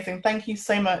absolutely amazing. Thank you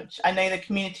so much. I know the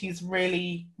community's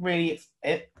really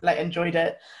enjoyed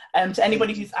it. To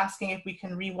anybody who's asking if we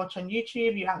can rewatch on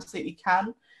YouTube, you absolutely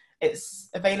can. It's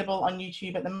available on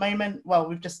YouTube at the moment.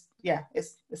 Well,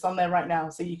 it's on there right now,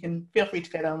 so you can feel free to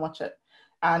go there and watch it.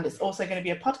 And it's also going to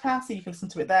be a podcast, so you can listen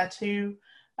to it there too.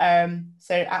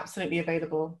 So absolutely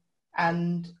available.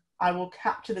 And I will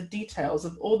capture the details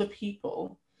of all the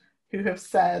people who have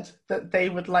said that they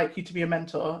would like you to be a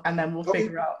mentor, and then we'll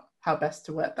figure out how best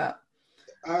to work that.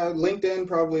 LinkedIn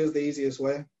probably is the easiest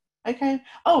way. Okay.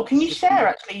 Oh, can you share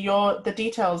actually the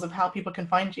details of how people can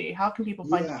find you? How can people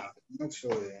find you? Yeah,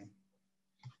 actually.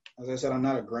 As I said, I'm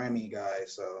not a Grammy guy,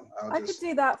 so I could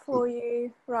do that for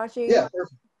you, Raji. Yeah,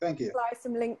 perfect. Thank you. Apply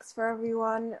some links for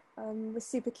everyone. We're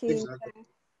super keen to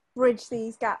bridge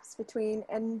these gaps between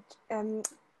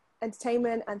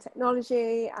entertainment and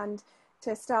technology, and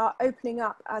to start opening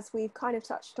up, as we've kind of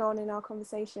touched on in our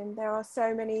conversation. There are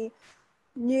so many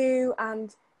new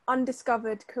and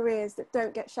undiscovered careers that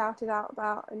don't get shouted out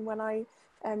about. And when I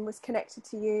was connected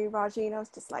to you, Rajeen, I was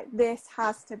just like, this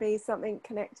has to be something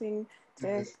connecting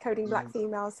to Coding Black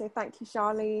Females. So thank you,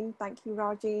 Charlene. Thank you,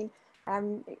 Rajeen.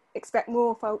 Expect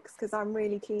more, folks, because I'm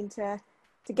really keen to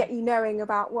get you knowing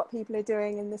about what people are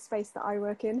doing in the space that I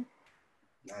work in.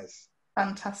 Nice.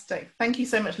 Fantastic. Thank you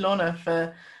so much, Lorna,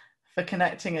 for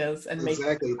connecting us and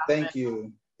making Thank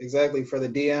you. Exactly, for the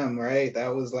DM, right?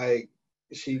 That was like,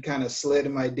 she kind of slid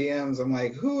in my DMs. I'm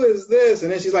like, who is this?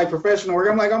 And then she's like, professional work.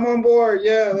 I'm like, I'm on board.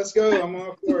 Yeah, let's go. I'm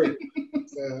on board.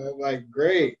 So I'm like,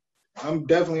 great. I'm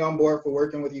definitely on board for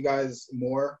working with you guys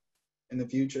more in the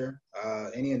future.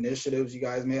 Any initiatives you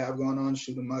guys may have going on,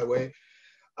 shoot them my way.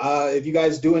 If you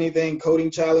guys do anything, coding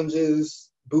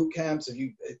challenges, boot camps,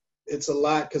 it's a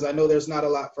lot, because I know there's not a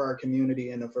lot for our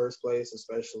community in the first place,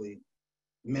 especially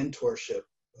mentorship,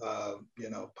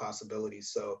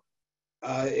 possibilities. So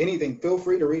anything, feel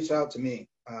free to reach out to me.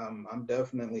 I'm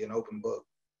definitely an open book.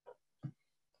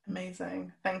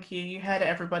 Amazing. Thank you. You heard it,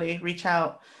 everybody. Reach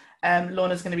out.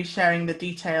 Lorna's going to be sharing the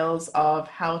details of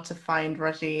how to find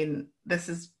Rajeen.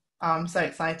 I'm so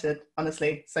excited,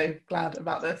 honestly. So glad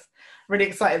about this. Really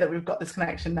excited that we've got this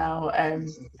connection now.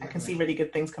 I can see really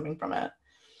good things coming from it.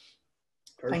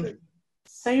 Perfect. Thank you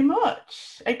so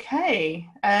much. Okay.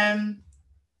 Well,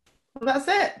 that's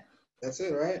it. That's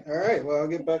it, right? All right. Well, I'll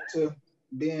get back to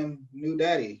being new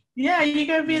daddy. Yeah, you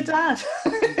go be a dad.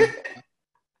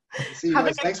 See you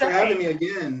guys. Thanks for having me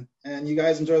again. And you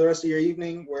guys enjoy the rest of your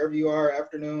evening, wherever you are,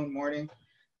 afternoon, morning,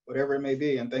 whatever it may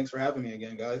be. And thanks for having me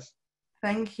again, guys.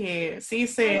 Thank you. See you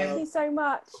soon. Thank you so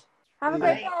much. Have a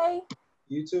great day.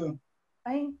 You too.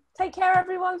 Bye. Take care,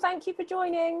 everyone. Thank you for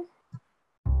joining.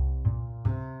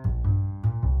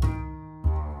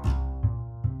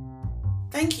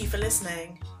 Thank you for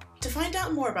listening. To find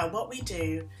out more about what we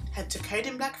do, head to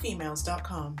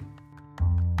codingblackfemales.com.